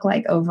this will look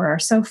like over our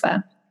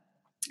sofa.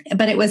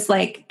 But it was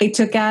like, they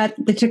took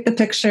the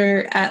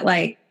picture at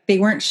like, they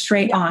weren't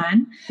straight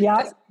on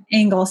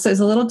angle. So it's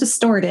a little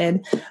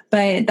distorted,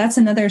 but that's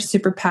another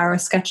superpower of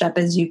SketchUp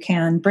is you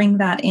can bring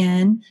that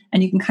in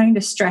and you can kind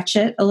of stretch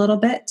it a little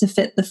bit to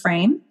fit the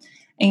frame.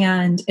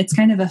 And it's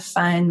kind of a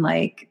fun,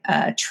 like,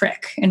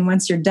 trick. And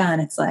once you're done,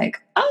 it's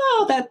like,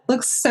 oh, that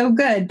looks so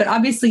good. But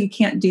obviously you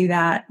can't do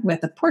that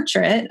with a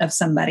portrait of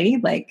somebody,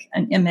 like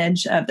an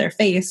image of their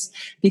face,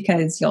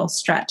 because you'll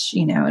stretch,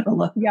 it'll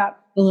look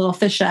a little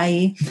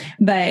fisheye.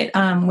 But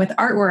with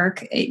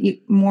artwork,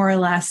 more or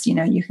less,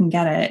 you can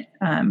get it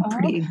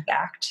pretty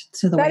exact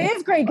to the way. That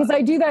is great, because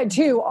I do that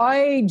too.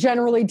 I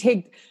generally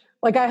take,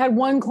 like, I had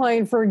one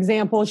client, for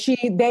example,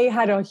 they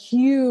had a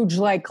huge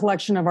like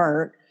collection of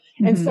art.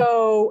 And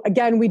so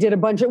again, we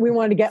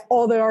wanted to get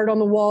all the art on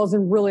the walls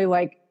and really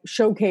like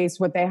showcase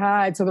what they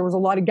had. So there was a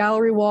lot of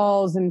gallery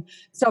walls and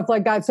stuff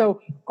like that. So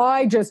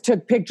I just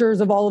took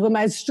pictures of all of them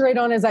as straight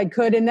on as I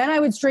could. And then I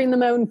would straighten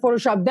them out in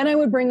Photoshop. Then I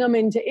would bring them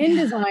into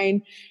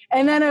InDesign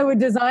and then I would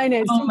design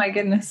it. Oh my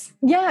goodness.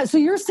 Yeah. So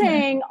you're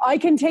saying I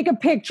can take a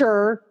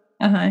picture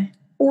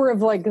or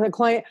of like the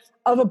client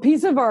of a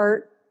piece of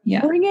art,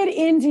 bring it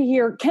into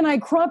here. Can I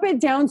crop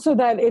it down so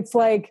that it's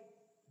like,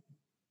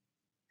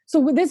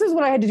 so this is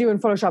what I had to do in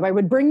Photoshop. I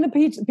would bring the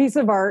piece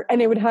of art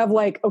and it would have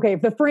like, okay,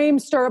 if the frame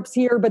starts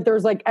here, but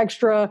there's like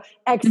extra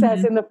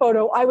excess in the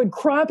photo, I would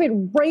crop it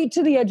right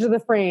to the edge of the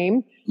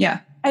frame.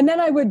 Yeah. And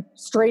then I would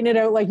straighten it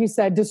out, like you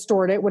said,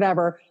 distort it,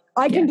 whatever.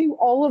 I can do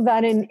all of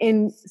that in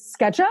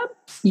SketchUp?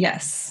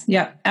 Yes.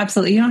 Yeah,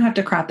 absolutely. You don't have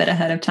to crop it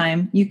ahead of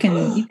time. You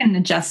can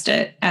adjust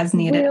it as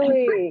needed.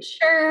 Really?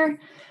 Sure.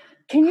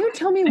 Can you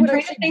tell me what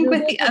I should think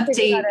with the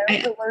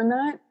update to learn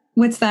that?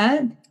 What's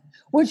that?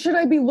 What should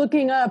I be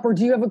looking up? Or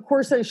do you have a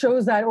course that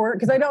shows that? Or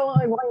because I don't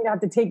want you to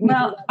have to take me.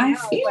 Well, I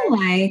feel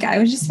like I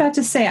was just about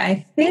to say,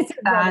 I think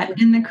that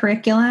in the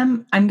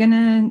curriculum,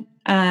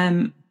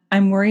 I'm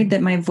worried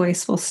that my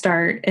voice will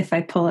start if I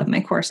pull up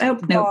my course. Oh,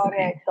 no.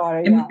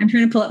 Got it. I'm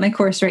trying to pull up my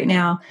course right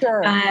now.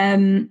 Sure.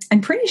 I'm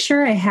pretty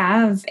sure I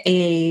have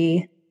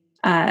maybe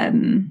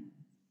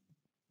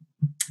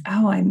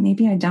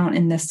I don't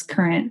in this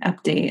current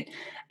update.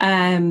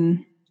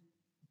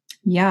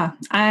 Yeah,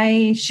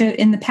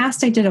 in the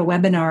past I did a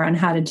webinar on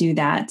how to do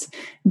that,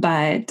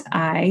 but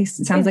it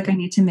sounds like I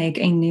need to make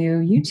a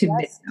new YouTube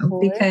video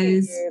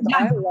because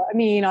I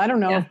don't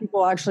know if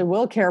people actually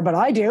will care, but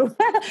I do.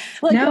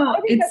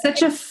 It's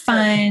such a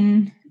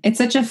fun,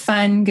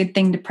 good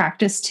thing to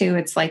practice too.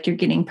 It's like you're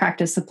getting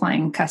practice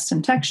applying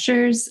custom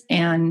textures,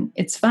 and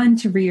it's fun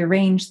to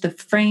rearrange the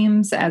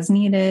frames as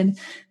needed,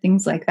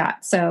 things like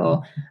that.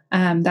 So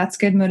that's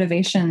good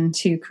motivation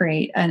to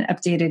create an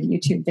updated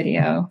YouTube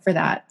video for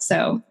that.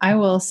 So I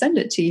will send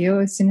it to you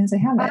as soon as I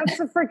have it.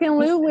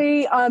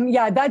 Absolutely.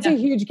 That's a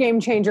huge game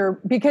changer,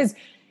 because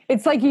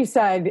it's like you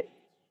said,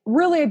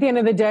 really at the end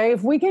of the day,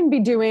 if we can be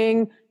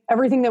doing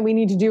everything that we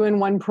need to do in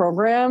one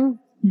program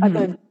at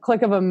the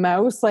click of a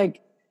mouse,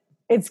 like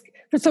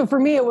so for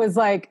me, it was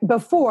like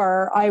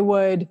before I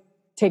would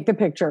take the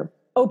picture,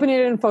 open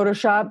it in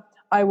Photoshop,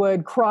 I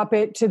would crop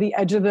it to the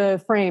edge of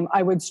the frame.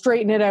 I would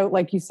straighten it out,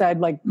 like you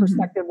said, like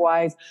perspective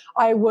wise.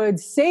 I would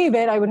save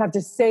it. I would have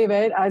to save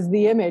it as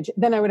the image.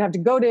 Then I would have to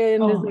go to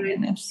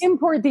InDesign,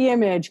 import the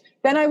image.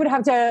 Then I would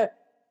have to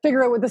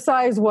figure out what the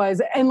size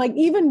was. And like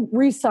even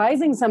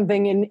resizing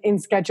something in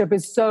SketchUp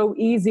is so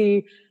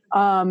easy.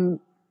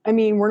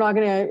 We're not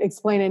going to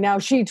explain it now.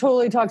 She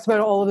totally talks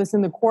about all of this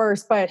in the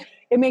course, but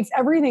it makes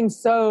everything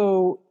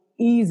so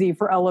easy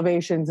for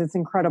elevations. It's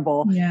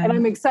incredible. Yeah. And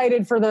I'm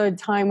excited for the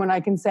time when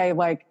I can say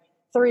like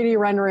 3D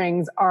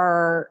renderings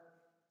are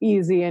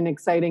easy and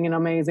exciting and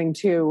amazing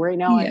too. Right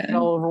now I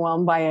feel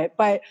overwhelmed by it.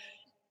 But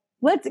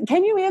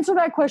can you answer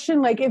that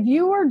question? Like if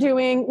you were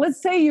doing,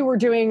 let's say you were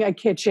doing a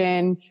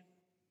kitchen,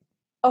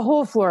 a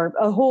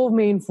whole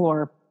main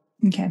floor,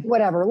 okay,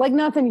 whatever, like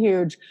nothing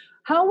huge.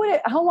 How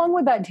long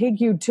would that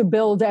take you to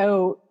build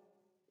out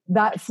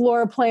that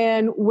floor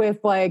plan with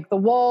like the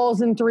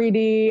walls in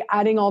 3D,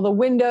 adding all the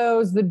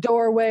windows, the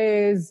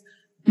doorways,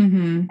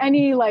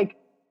 any like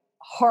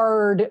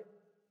hard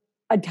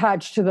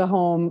attached to the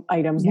home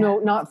items? No,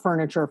 not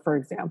furniture, for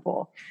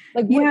example.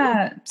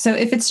 So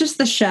if it's just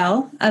the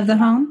shell of the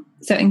home,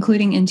 so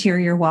including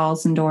interior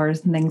walls and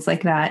doors and things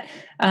like that,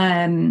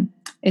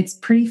 it's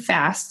pretty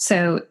fast.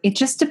 So it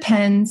just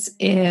depends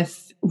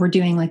if we're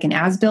doing like an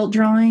as-built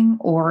drawing,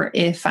 or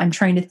if I'm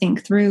trying to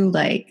think through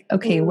like,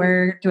 okay,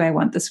 where do I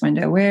want this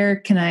window? Where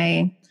can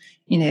I,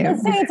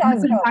 let's say it's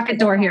as-built. Pocket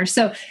door here.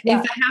 So if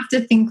I have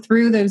to think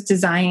through those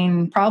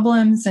design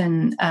problems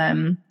and,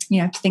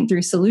 have to think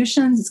through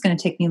solutions, it's going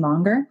to take me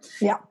longer.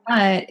 Yeah.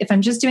 But if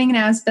I'm just doing an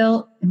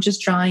as-built, I'm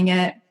just drawing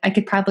it, I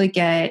could probably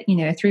get,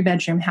 a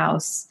 3-bedroom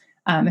house.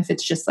 If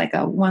it's just like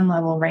a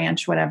 1-level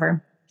ranch,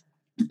 whatever.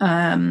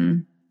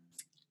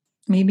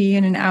 Maybe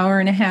in an hour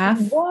and a half.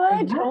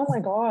 What? Oh my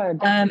God.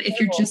 If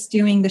you're just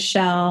doing the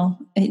shell,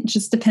 it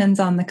just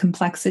depends on the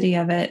complexity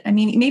of it. I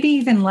mean, maybe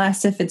even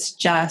less if it's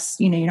just,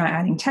 you're not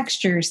adding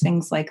textures,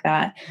 things like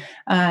that.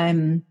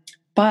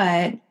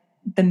 But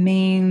the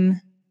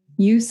main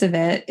use of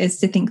it is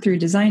to think through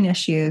design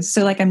issues.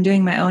 So like I'm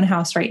doing my own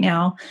house right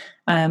now.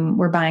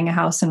 We're buying a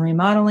house and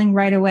remodeling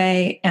right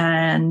away.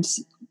 And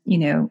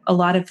a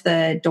lot of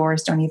the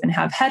doors don't even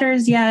have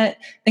headers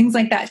yet, things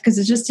like that, because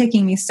it's just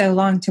taking me so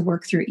long to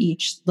work through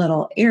each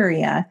little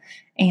area.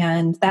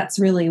 And that's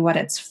really what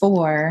it's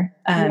for.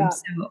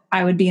 So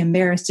I would be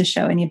embarrassed to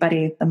show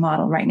anybody the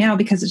model right now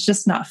because it's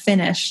just not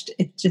finished.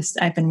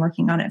 I've been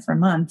working on it for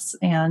months,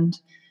 and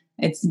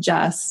it's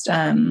just,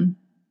 I'm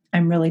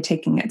really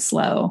taking it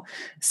slow.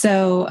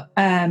 So,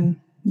 I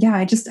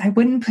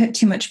wouldn't put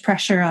too much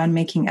pressure on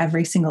making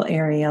every single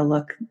area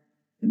look,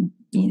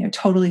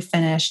 totally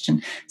finished.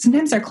 And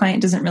sometimes our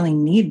client doesn't really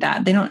need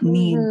that. They don't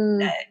need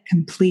that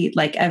complete,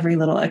 like every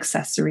little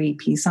accessory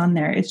piece on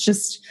there. It's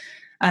just,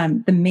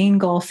 the main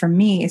goal for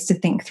me is to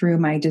think through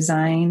my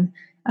design,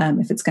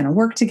 if it's going to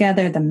work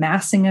together, the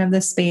massing of the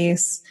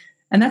space.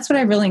 And that's what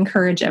I really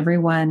encourage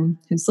everyone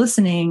who's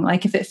listening.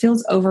 Like if it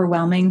feels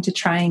overwhelming to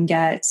try and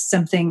get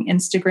something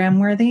Instagram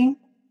worthy,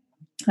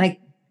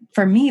 like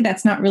for me,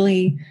 that's not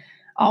really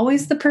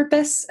always the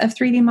purpose of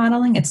 3D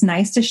modeling. It's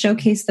nice to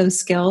showcase those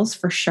skills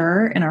for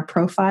sure in our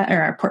profile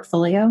or our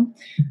portfolio.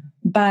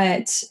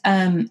 But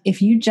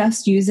if you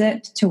just use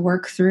it to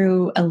work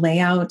through a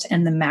layout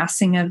and the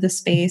massing of the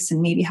space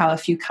and maybe how a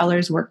few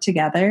colors work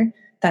together,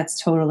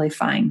 that's totally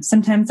fine.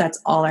 Sometimes that's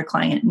all our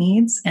client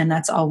needs, and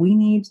that's all we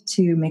need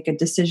to make a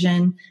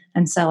decision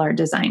and sell our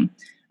design.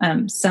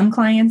 Some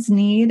clients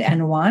need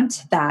and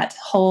want that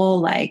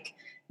whole,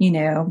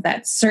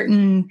 that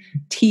certain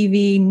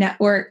TV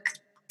network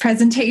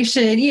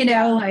presentation,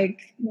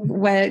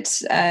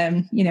 what's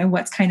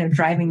kind of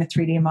driving the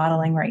 3D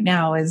modeling right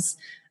now is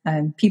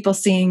people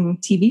seeing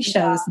TV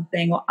shows and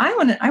saying, well, I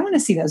want to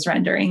see those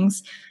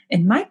renderings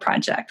in my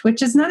project,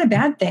 which is not a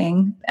bad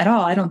thing at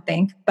all, I don't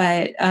think.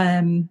 But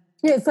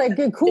it's like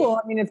cool.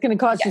 I mean, it's going to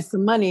cost you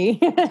some money.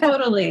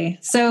 Totally.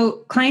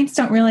 So clients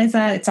don't realize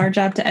that. It's our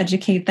job to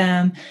educate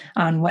them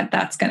on what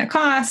that's going to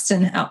cost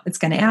and how it's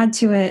going to add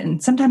to it.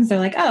 And sometimes they're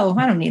like, oh,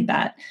 I don't need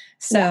that.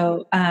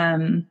 So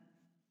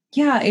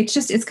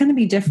it's going to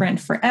be different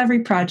for every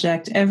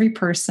project, every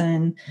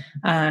person.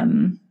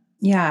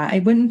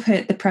 I wouldn't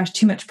put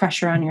too much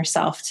pressure on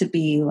yourself to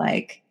be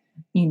like,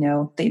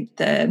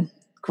 the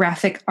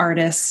graphic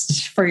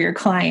artist for your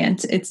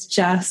client. It's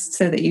just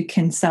so that you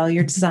can sell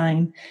your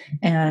design.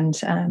 And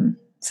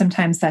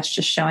sometimes that's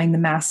just showing the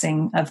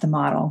massing of the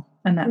model,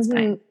 and that's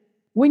fine.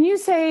 When you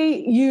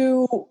say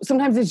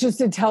sometimes it's just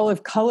to tell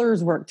if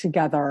colors work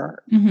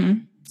together.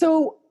 Mm-hmm.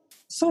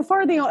 So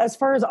far, as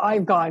far as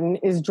I've gotten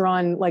is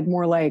drawn like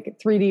more like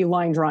 3D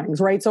line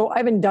drawings, right? So I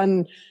haven't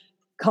done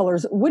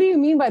colors. What do you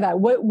mean by that?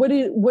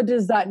 What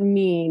does that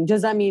mean?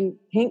 Does that mean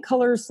paint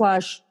colors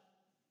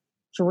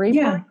 / drape?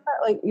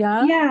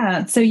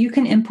 Yeah. So you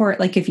can import,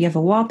 like if you have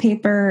a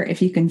wallpaper,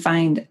 if you can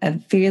find a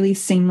fairly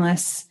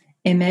seamless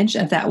image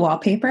of that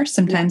wallpaper,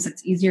 sometimes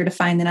it's easier to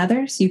find than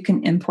others. You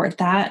can import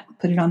that,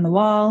 put it on the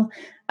wall,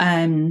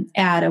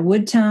 add a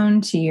wood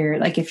tone to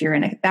if you're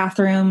in a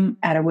bathroom,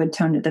 add a wood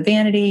tone to the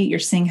vanity. You're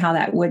seeing how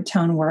that wood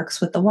tone works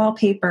with the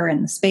wallpaper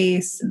and the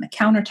space and the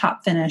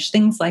countertop finish,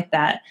 things like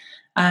that.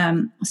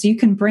 So you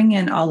can bring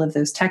in all of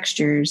those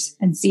textures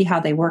and see how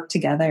they work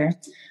together.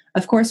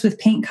 Of course, with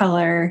paint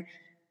color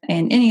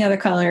and any other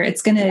color,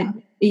 it's going to,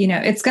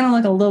 it's going to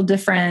look a little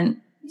different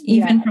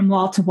even from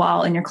wall to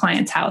wall in your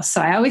client's house.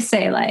 So I always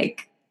say,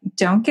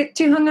 don't get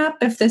too hung up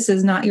if this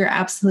is not your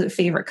absolute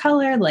favorite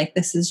color.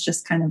 This is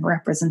just kind of a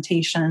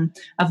representation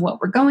of what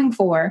we're going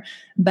for,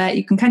 but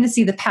you can kind of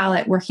see the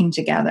palette working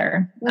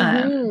together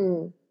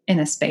in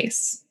a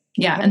space.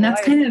 Yeah. And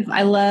that's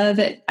I love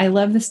it. I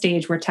love the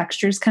stage where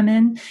textures come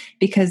in,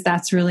 because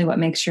that's really what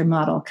makes your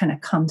model kind of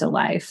come to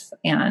life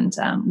and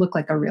look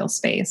like a real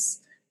space.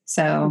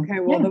 So, okay.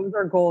 Well, those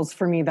are goals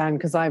for me then,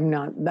 because I'm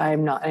not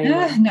not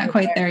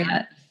quite there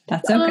yet.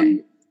 That's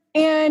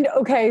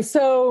okay.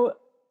 So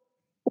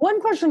one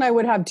question I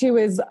would have too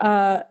is,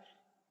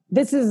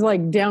 this is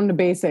like down to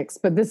basics,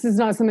 but this is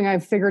not something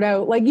I've figured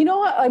out.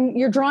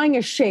 You're drawing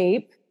a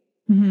shape.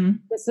 Mm-hmm.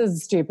 This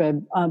is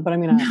stupid, but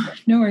I'm going to.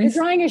 No worries.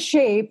 You're drawing a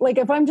shape. Like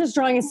if I'm just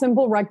drawing a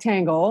simple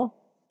rectangle,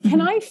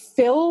 can I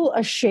fill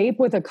a shape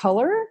with a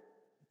color?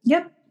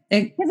 Yep.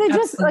 Okay.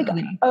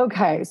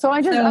 So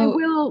I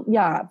will.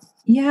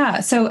 Yeah.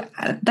 So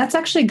that's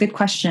actually a good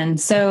question.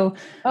 So,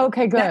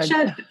 okay, good.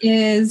 SketchUp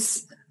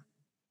is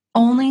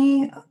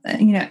only,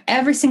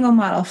 every single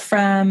model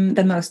from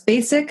the most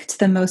basic to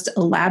the most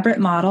elaborate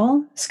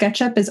model,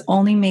 SketchUp is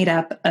only made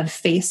up of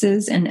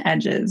faces and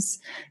edges.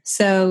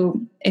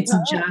 So it's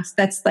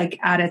that's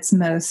at its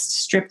most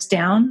stripped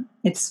down.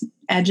 It's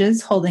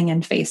edges holding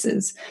in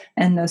faces.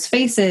 And those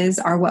faces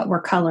are what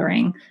we're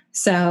coloring.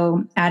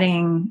 So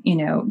adding,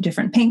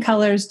 different paint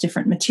colors,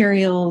 different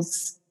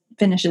materials,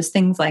 finishes,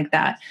 things like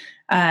that.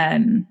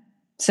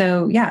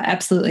 So yeah,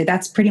 absolutely.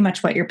 That's pretty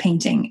much what you're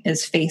painting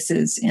is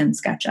faces in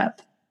SketchUp.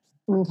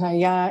 Okay.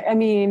 Yeah. I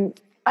mean,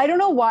 I don't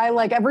know why,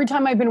 every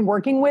time I've been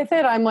working with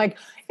it, I'm like,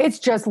 it's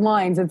just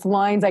lines. It's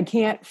lines. I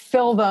can't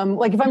fill them.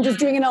 Like if I'm just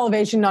doing an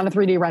elevation, not a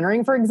 3D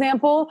rendering, for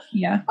example,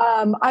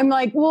 I'm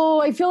like,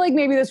 well, I feel like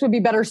maybe this would be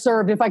better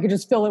served if I could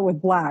just fill it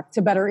with black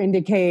to better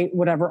indicate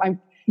whatever. Like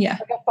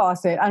a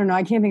faucet. I don't know.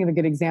 I can't think of a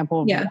good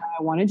example of why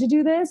I wanted to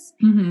do this.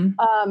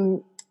 Mm-hmm.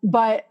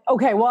 But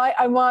okay, well,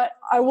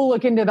 I will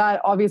look into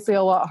that obviously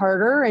a lot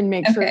harder and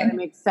make sure that it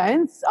makes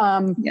sense.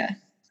 Yeah.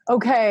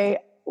 Okay,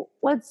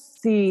 let's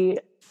see.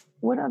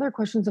 What other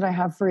questions did I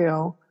have for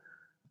you?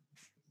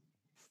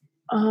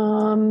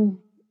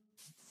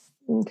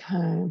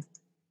 Okay.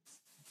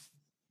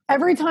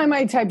 Every time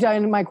I typed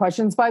in my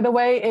questions, by the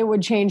way, it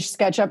would change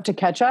SketchUp to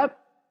Ketchup.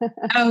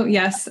 Oh,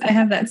 yes. I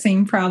have that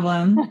same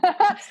problem.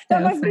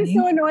 That must be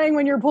so annoying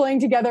when you're pulling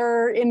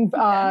together in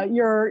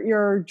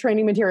your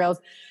training materials.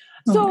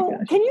 So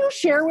can you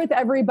share with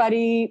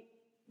everybody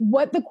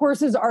what the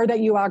courses are that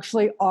you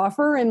actually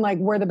offer and like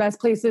where the best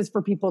place is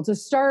for people to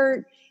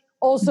start?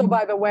 Also,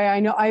 by the way, I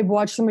know I've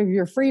watched some of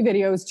your free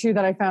videos too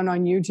that I found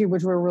on YouTube,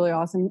 which were really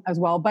awesome as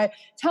well. But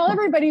tell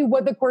everybody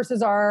what the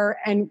courses are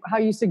and how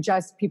you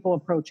suggest people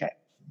approach it.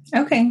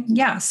 Okay.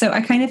 Yeah. So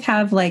I kind of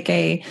have like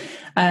a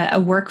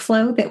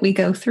workflow that we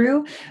go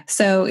through.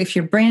 So if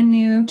you're brand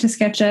new to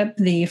SketchUp,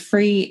 the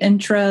free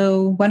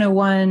Intro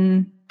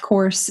 101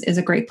 course is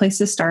a great place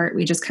to start.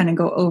 We just kind of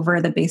go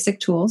over the basic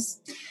tools.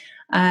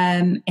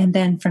 And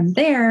then from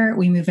there,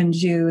 we move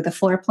into the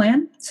floor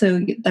plan.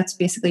 So that's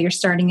basically you're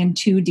starting in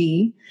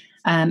 2D.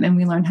 And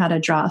we learn how to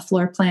draw a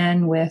floor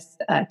plan with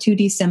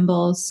 2D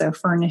symbols, so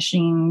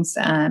furnishings,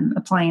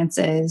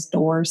 appliances,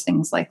 doors,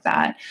 things like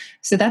that.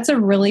 So that's a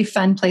really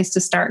fun place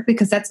to start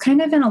because that's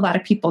kind of in a lot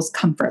of people's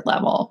comfort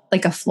level,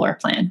 like a floor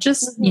plan.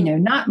 Just,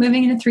 not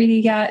moving into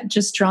 3D yet,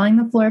 just drawing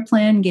the floor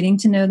plan, getting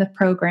to know the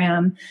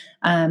program.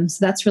 So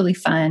that's really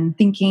fun.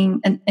 Thinking,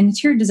 and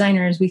interior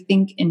designers, we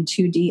think in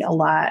 2D a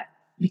lot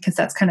because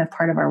that's kind of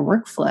part of our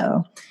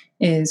workflow.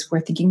 Is we're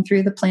thinking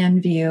through the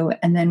plan view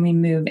and then we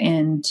move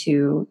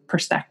into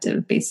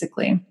perspective,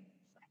 basically.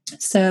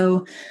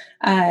 So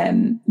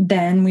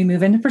then we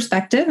move into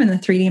perspective and the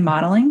 3D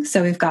modeling.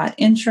 So we've got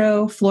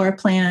intro, floor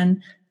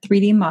plan,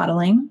 3D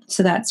modeling.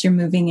 So that's you're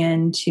moving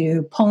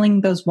into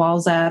pulling those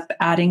walls up,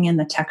 adding in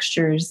the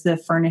textures, the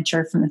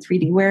furniture from the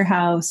 3D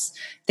warehouse,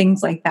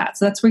 things like that.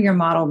 So that's where your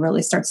model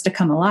really starts to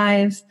come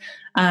alive.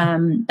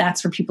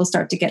 That's where people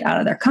start to get out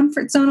of their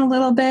comfort zone a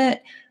little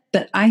bit.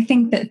 But I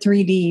think that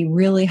 3D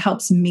really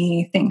helps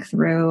me think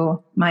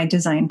through my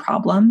design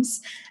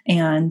problems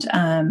and,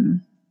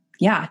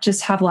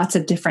 just have lots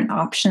of different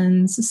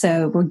options.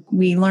 So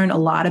we learn a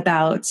lot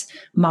about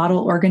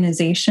model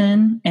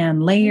organization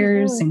and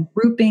layers and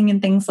grouping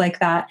and things like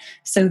that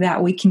so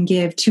that we can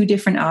give two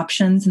different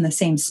options in the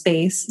same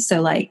space.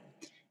 So like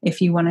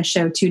if you want to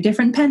show two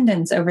different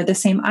pendants over the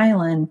same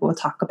island, we'll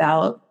talk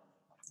about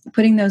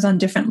putting those on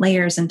different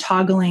layers and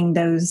toggling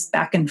those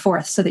back and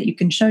forth so that you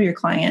can show your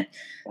client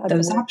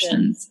those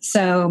options.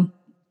 So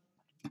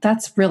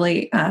that's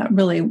really,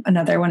 really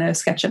another one of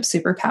SketchUp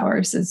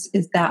superpowers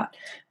is that.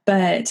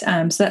 But so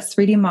that's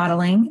 3D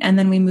modeling. And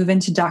then we move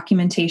into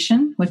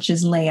documentation, which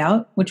is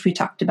layout, which we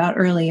talked about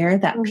earlier,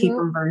 that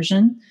paper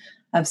version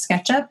of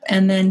SketchUp.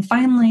 And then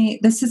finally,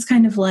 this is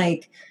kind of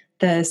like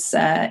this,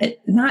 I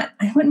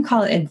wouldn't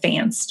call it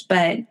advanced,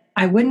 but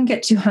I wouldn't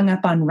get too hung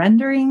up on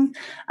rendering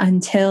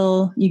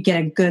until you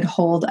get a good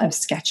hold of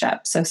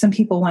SketchUp. So some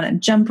people want to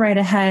jump right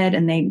ahead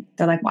and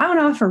they're like, well, I want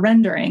to offer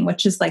rendering,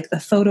 which is like the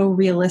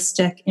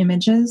photorealistic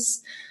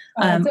images.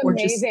 That's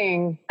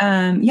amazing.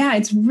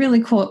 It's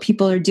really cool what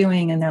people are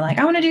doing. And they're like,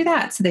 I want to do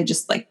that. So they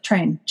just like try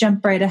and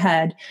jump right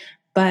ahead.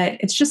 But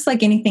it's just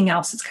like anything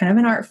else. It's kind of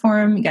an art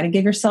form. You got to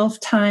give yourself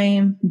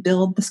time,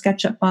 build the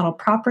SketchUp model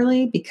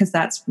properly, because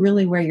that's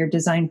really where your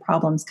design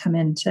problems come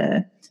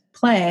into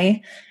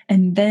play,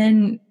 and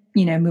then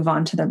move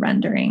on to the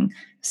rendering.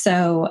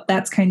 So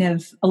that's kind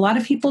of a lot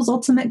of people's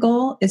ultimate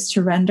goal is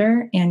to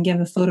render and give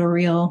a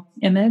photoreal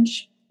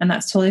image, and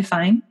that's totally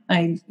fine.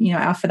 I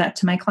offer that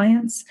to my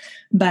clients,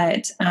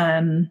 but that's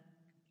kind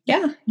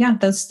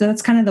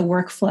of the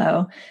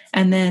workflow.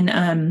 And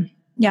then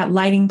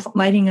lighting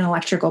and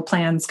electrical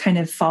plans kind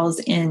of falls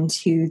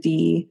into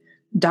the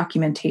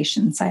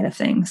documentation side of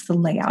things, the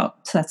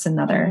layout. So that's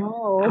another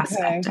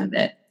aspect of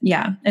it.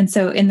 Yeah. And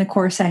so in the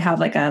course, I have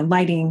like a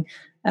lighting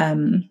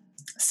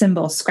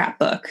symbol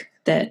scrapbook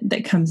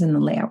that comes in the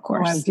layout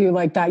course. I do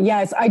like that.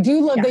 Yes. I do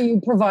love that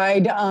you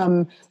provide,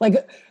 like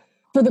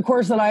for the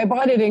course that I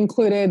bought, it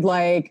included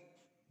like,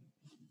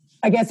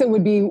 I guess it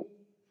would be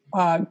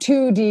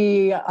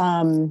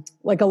 2D,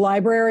 like a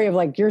library of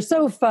like your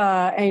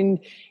sofa and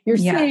your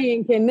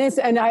sink and this,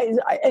 and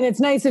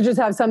it's nice to just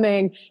have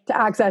something to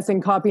access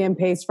and copy and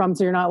paste from.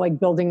 So you're not like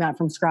building that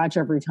from scratch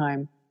every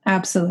time.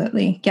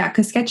 Absolutely. Yeah.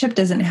 Because SketchUp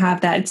doesn't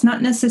have that. It's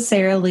not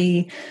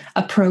necessarily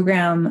a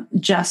program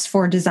just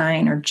for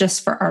design or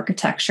just for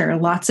architecture.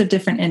 Lots of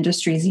different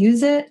industries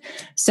use it.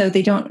 So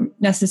they don't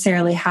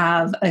necessarily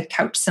have a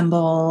couch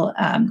symbol,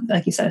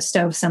 like you said, a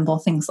stove symbol,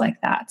 things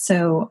like that.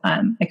 So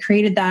I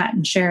created that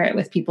and share it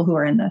with people who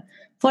are in the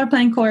floor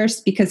plan course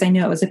because I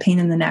know it was a pain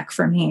in the neck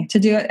for me to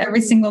do it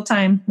every single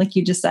time, like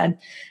you just said.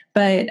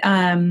 But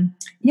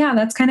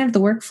that's kind of the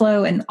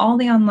workflow, and all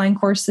the online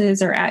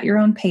courses are at your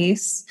own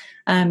pace.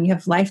 You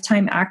have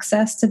lifetime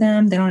access to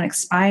them. They don't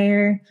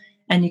expire,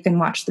 and you can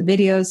watch the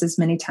videos as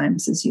many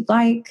times as you'd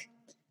like.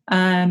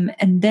 And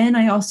then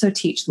I also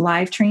teach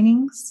live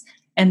trainings.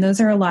 And those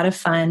are a lot of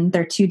fun.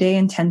 They're 2-day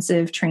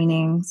intensive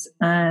trainings.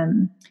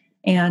 And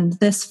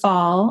this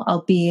fall,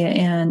 I'll be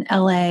in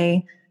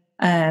LA,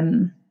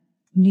 New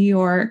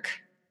York,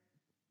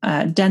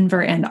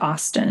 Denver, and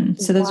Austin.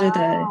 So those are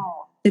the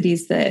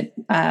cities that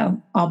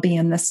I'll be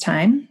in this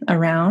time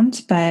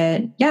around.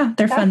 But yeah,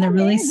 they're fun. They're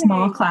really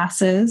small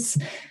classes.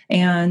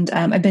 And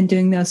I've been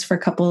doing those for a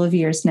couple of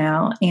years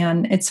now.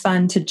 And it's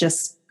fun to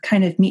just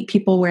kind of meet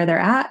people where they're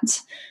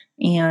at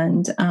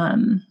and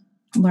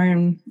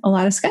learn a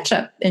lot of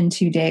SketchUp in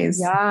 2 days.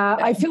 Yeah,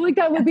 I feel like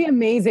that would be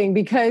amazing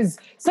because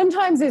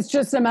sometimes it's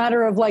just a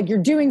matter of like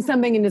you're doing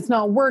something and it's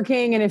not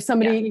working. And if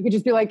somebody, you could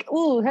just be like,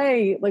 oh,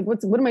 hey, like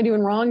what am I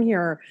doing wrong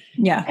here?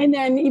 Yeah. And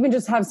then even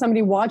just have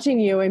somebody watching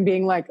you and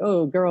being like,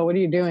 oh, girl, what are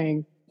you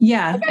doing?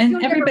 Yeah.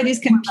 And everybody's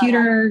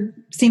computer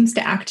seems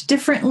to act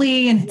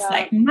differently. And it's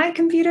like, my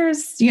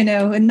computer's,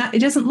 and it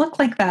doesn't look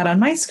like that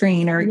on my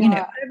screen or,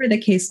 whatever the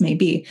case may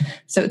be.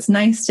 So it's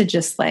nice to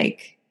just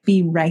like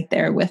be right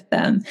there with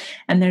them.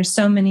 And there's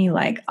so many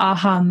like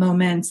aha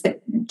moments,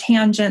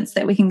 tangents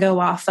that we can go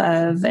off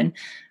of and,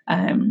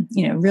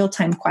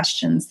 real-time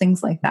questions,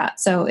 things like that.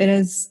 So it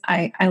is,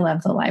 I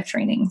love the live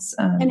trainings.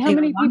 And how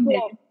many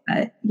people?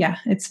 Yeah,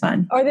 it's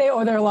fun.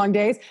 They're long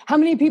days. How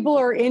many people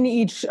are in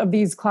each of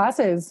these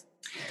classes?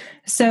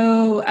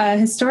 So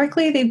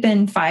historically, they've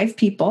been 5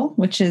 people,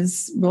 which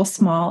is real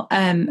small.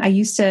 I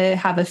used to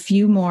have a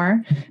few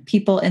more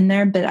people in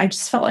there, but I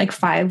just felt like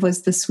 5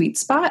 was the sweet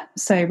spot.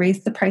 So I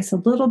raised the price a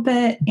little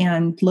bit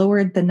and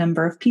lowered the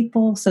number of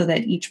people so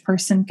that each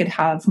person could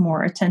have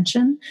more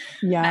attention.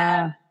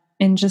 Yeah.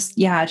 And just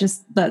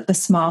the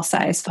small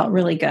size felt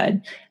really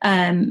good.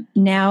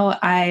 Now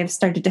I've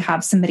started to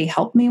have somebody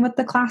help me with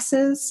the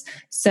classes.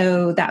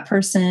 So that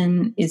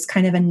person is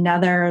kind of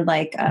another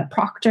like a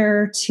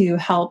proctor to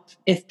help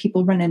if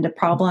people run into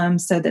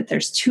problems so that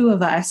there's 2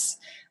 of us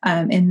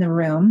in the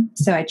room.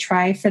 So I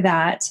try for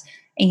that.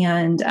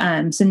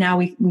 And so now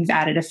we've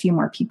added a few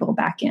more people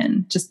back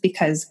in just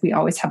because we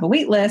always have a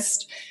wait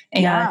list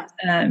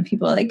and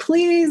people are like,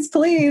 please.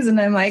 And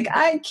I'm like,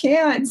 I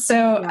can't.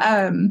 So,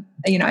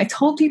 I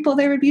told people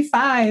there would be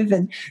 5.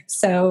 And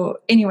so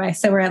anyway,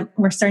 so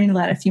we're starting to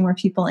let a few more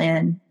people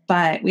in,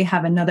 but we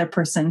have another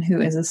person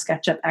who is a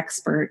SketchUp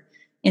expert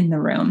in the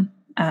room.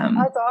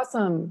 That's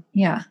awesome.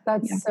 Yeah.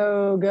 That's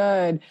so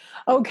good.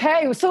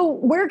 Okay. So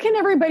where can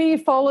everybody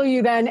follow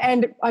you then?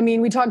 And I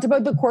mean, we talked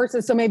about the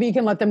courses, so maybe you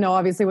can let them know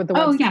obviously what the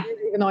website is,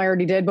 even though I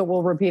already did, but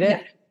we'll repeat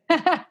it.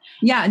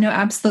 Yeah, no,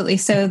 absolutely.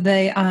 So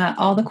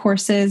all the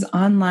courses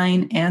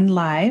online and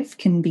live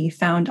can be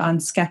found on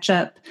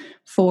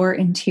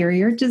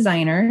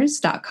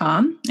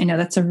SketchUp4InteriorDesigners.com. I know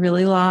that's a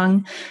really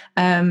long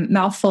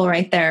mouthful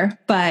right there,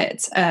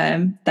 but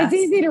it's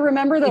easy to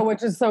remember though,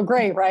 which is so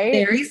great, right?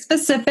 Very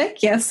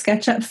specific. Yes,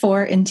 SketchUp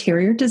for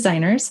Interior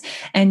Designers.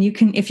 And you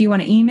can, if you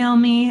want to email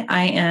me,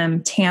 I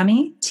am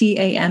Tammy,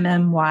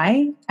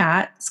 TAMMY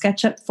at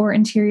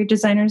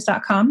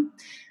SketchUp4InteriorDesigners.com.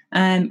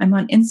 I'm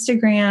on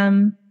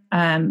Instagram.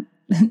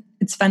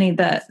 It's funny,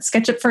 the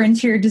SketchUp for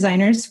Interior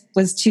Designers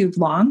was too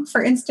long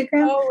for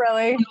Instagram. Oh,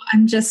 really? So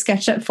I'm just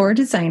SketchUp for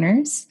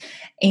Designers.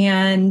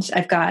 And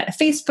I've got a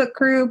Facebook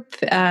group,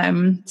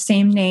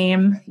 same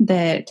name,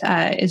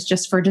 that is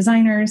just for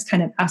designers,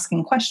 kind of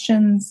asking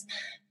questions,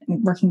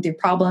 working through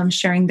problems,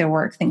 sharing their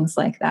work, things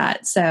like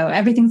that. So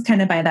everything's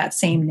kind of by that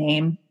same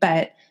name.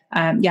 But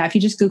if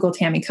you just Google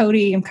Tammy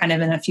Cody, I'm kind of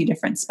in a few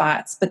different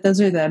spots, but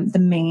those are the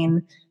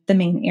main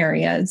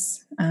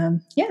areas.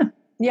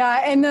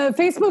 Yeah. And the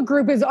Facebook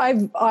group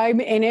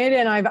I'm in it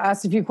and I've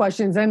asked a few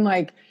questions and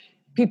like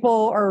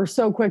people are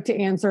so quick to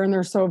answer and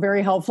they're so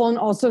very helpful. And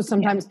also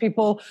sometimes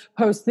people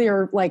post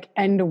their like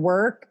end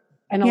work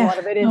and a lot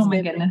of it is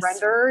been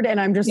rendered. And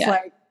I'm just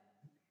like,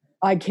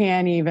 I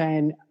can't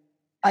even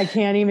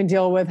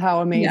deal with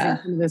how amazing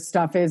some of this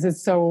stuff is.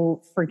 It's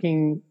so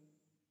freaking,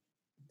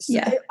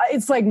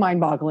 it's like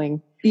mind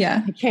boggling.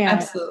 Yeah, I can't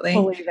absolutely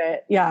believe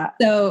it. Yeah.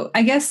 So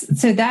I guess,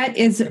 that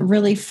is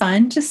really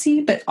fun to see,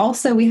 but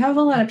also we have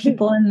a lot of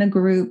people in the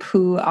group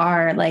who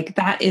are like,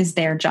 that is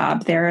their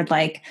job. They're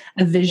like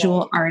a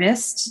visual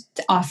artist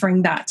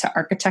offering that to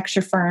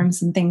architecture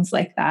firms and things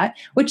like that,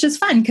 which is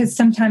fun because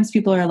sometimes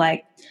people are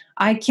like,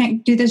 I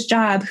can't do this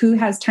job. Who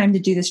has time to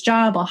do this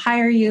job? I'll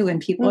hire you. And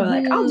people are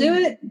like, I'll do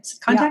it.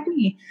 Contact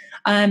me.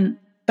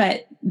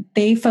 But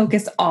they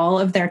focus all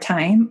of their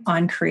time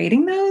on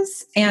creating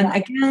those. And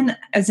again,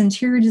 as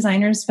interior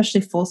designers,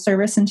 especially full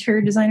service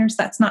interior designers,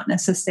 that's not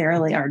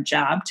necessarily our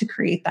job to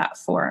create that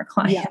for our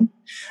client.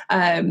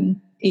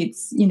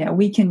 It's,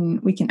 we can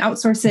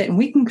outsource it and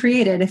we can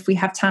create it if we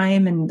have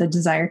time and the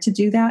desire to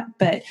do that.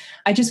 But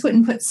I just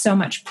wouldn't put so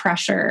much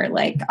pressure.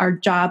 Like our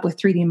job with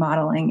 3D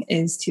modeling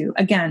is to,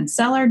 again,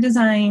 sell our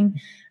design,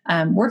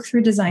 work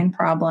through design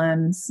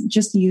problems,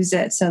 just use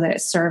it so that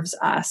it serves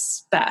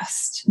us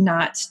best,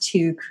 not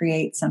to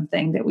create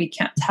something that we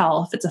can't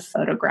tell if it's a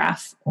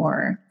photograph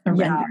or a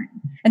rendering.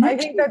 And I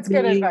think that's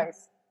good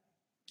advice.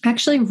 I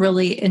actually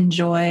really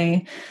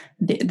enjoy,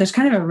 there's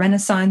kind of a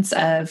renaissance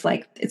of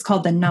like, it's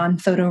called the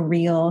non-photo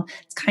reel.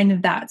 It's kind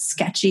of that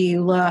sketchy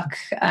look.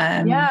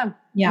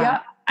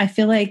 I I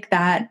feel like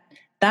that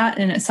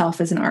in itself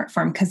is an art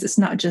form, because it's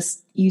not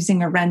just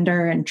using a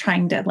render and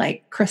trying to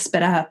like crisp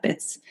it up.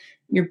 It's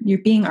you're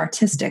being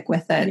artistic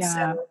with it.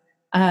 Yeah.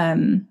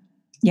 So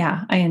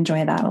yeah, I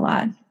enjoy that a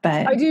lot.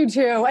 But I do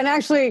too. And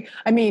actually,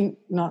 I mean,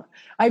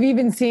 I've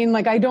even seen,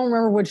 like, I don't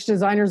remember which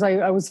designers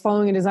I was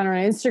following a designer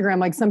on Instagram.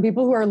 Like, some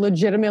people who are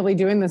legitimately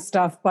doing this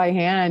stuff by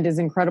hand is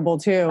incredible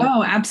too.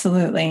 Oh,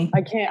 absolutely.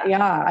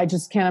 I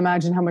just can't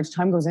imagine how much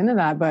time goes into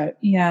that. But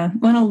yeah,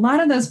 when a lot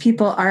of those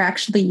people are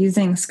actually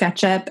using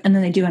SketchUp and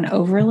then they do an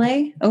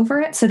overlay over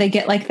it. So they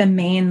get like the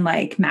main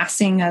like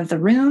massing of the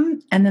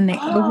room, and then they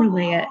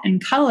overlay it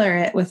and color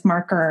it with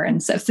marker.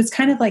 And so it's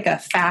kind of like a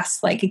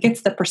fast, like it gets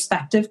the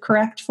perspective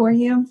correct for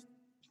you.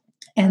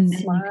 And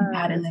then you can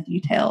add in the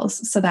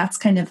details. So that's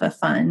kind of a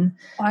fun.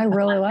 I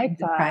really like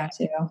that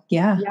too.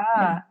 Yeah.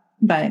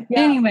 But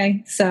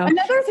anyway, so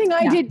another thing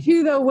I did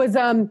too, though, was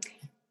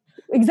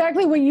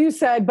exactly what you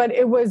said, but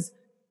it was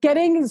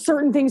getting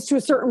certain things to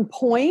a certain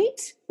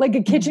point, like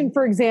a kitchen,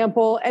 for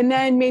example, and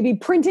then maybe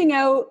printing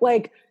out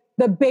like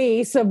the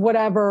base of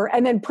whatever,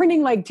 and then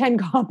printing like 10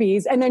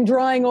 copies and then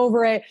drawing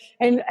over it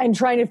and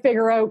trying to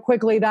figure out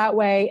quickly that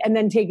way, and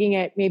then taking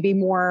it maybe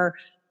more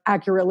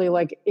accurately,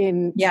 like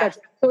in sketch.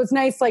 So it's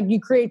nice, like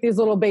you create these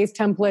little base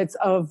templates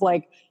of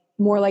like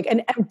more like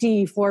an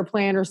empty floor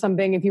plan or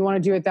something, if you want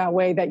to do it that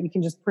way, that you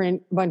can just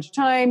print a bunch of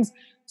times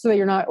so that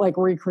you're not like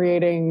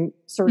recreating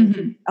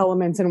certain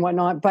elements and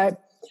whatnot.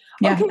 But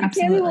okay,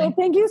 Tammy, well,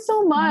 thank you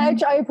so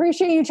much. I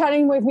appreciate you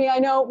chatting with me. I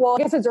know, well, I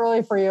guess it's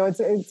early for you. It's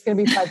going to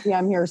be 5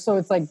 p.m. here. So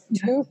it's like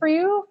 2 for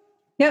you?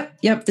 Yep.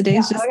 The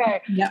day's just,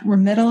 we're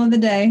middle of the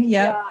day.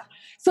 Yep. Yeah.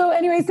 So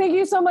anyways, thank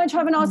you so much.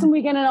 Have an awesome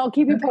weekend, and I'll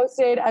keep you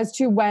posted as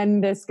to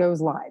when this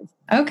goes live.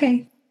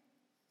 Okay.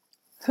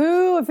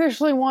 Who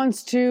officially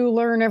wants to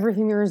learn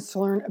everything there is to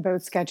learn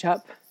about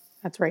SketchUp?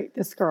 That's right,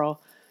 this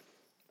girl.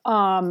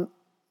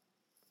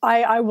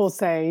 I will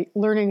say,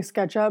 learning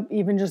SketchUp,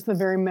 even just the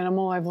very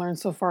minimal I've learned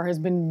so far, has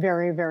been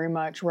very, very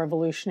much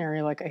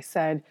revolutionary, like I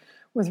said,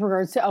 with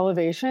regards to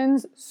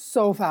elevations.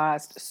 So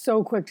fast,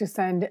 so quick to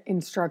send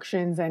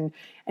instructions and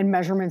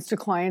measurements to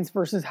clients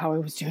versus how I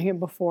was doing it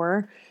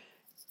before.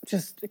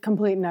 Just a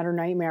complete and utter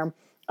nightmare.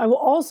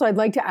 I'd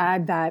like to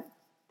add that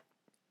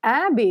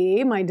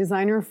Abby, my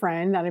designer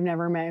friend that I've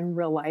never met in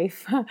real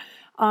life,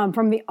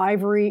 from the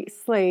Ivory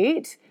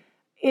Slate,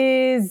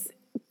 is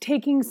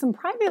taking some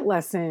private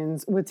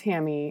lessons with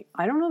Tammy.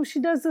 I don't know if she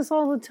does this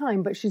all the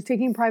time, but she's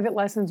taking private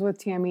lessons with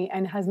Tammy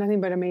and has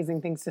nothing but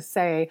amazing things to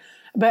say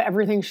about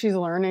everything she's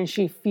learned. And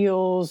she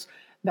feels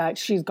that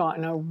she's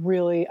gotten a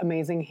really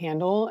amazing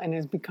handle and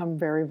has become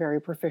very,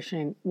 very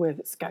proficient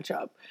with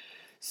SketchUp.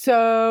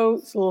 So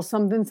it's a little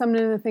something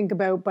to think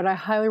about, but I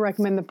highly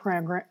recommend the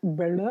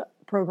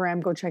program.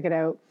 Go check it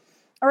out.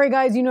 All right,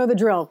 guys, you know the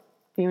drill.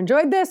 If you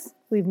enjoyed this,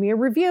 leave me a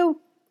review,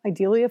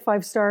 ideally a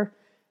 5-star.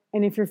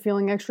 And if you're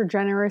feeling extra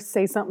generous,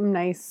 say something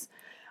nice.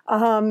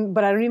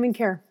 But I don't even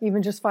care.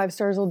 Even just 5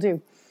 stars will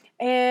do.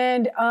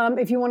 And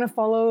if you want to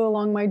follow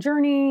along my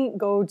journey,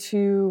 go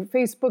to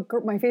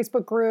my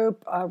Facebook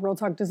group, Real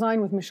Talk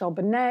Design with Michelle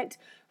Bennett.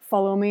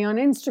 Follow me on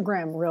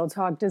Instagram,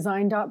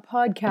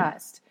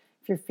 realtalkdesign.podcast.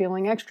 If you're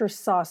feeling extra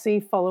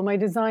saucy, follow my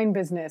design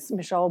business,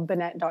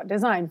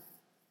 michellebennett.design.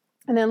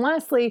 And then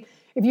lastly,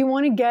 if you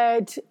want to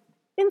get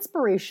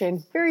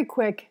inspiration, very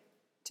quick,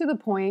 to the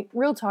point,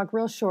 real talk,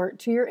 real short,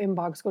 to your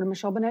inbox, go to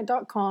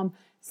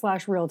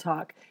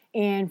michellebennett.com/realtalk.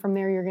 And from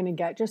there, you're going to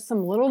get just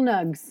some little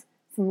nugs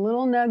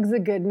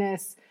of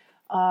goodness,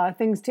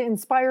 things to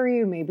inspire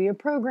you, maybe a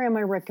program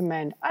I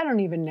recommend. I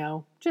don't even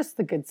know, just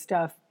the good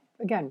stuff.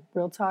 Again,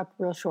 real talk,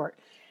 real short.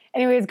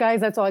 Anyways, guys,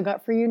 that's all I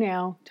got for you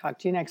now. Talk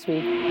to you next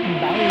week.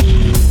 Bye.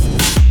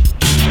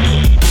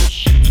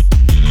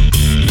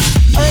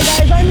 All right,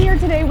 guys, I'm here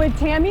today with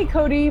Tammy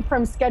Cody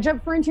from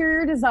SketchUp for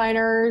Interior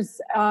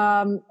Designers.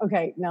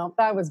 Okay, no,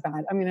 that was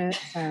bad. I don't know.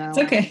 It's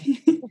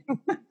okay.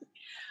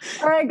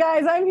 All right,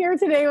 guys, I'm here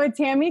today with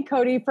Tammy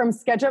Cody from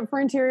SketchUp for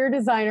Interior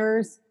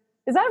Designers.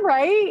 Is that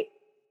right?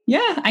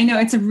 Yeah, I know.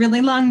 It's a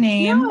really long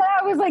name. No,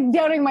 I was like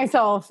doubting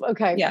myself.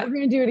 Okay, yeah. We're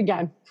going to do it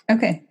again.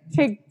 Okay.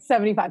 Take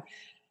 75.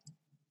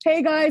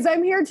 Hey, guys,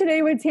 I'm here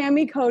today with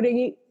Tammy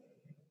Cody.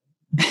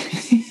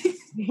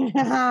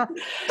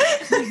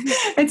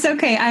 It's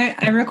okay.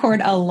 I record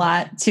a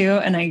lot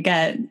too, and I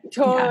get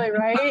totally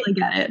right. I totally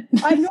get it.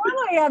 I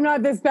normally am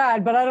not this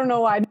bad, but I don't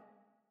know why.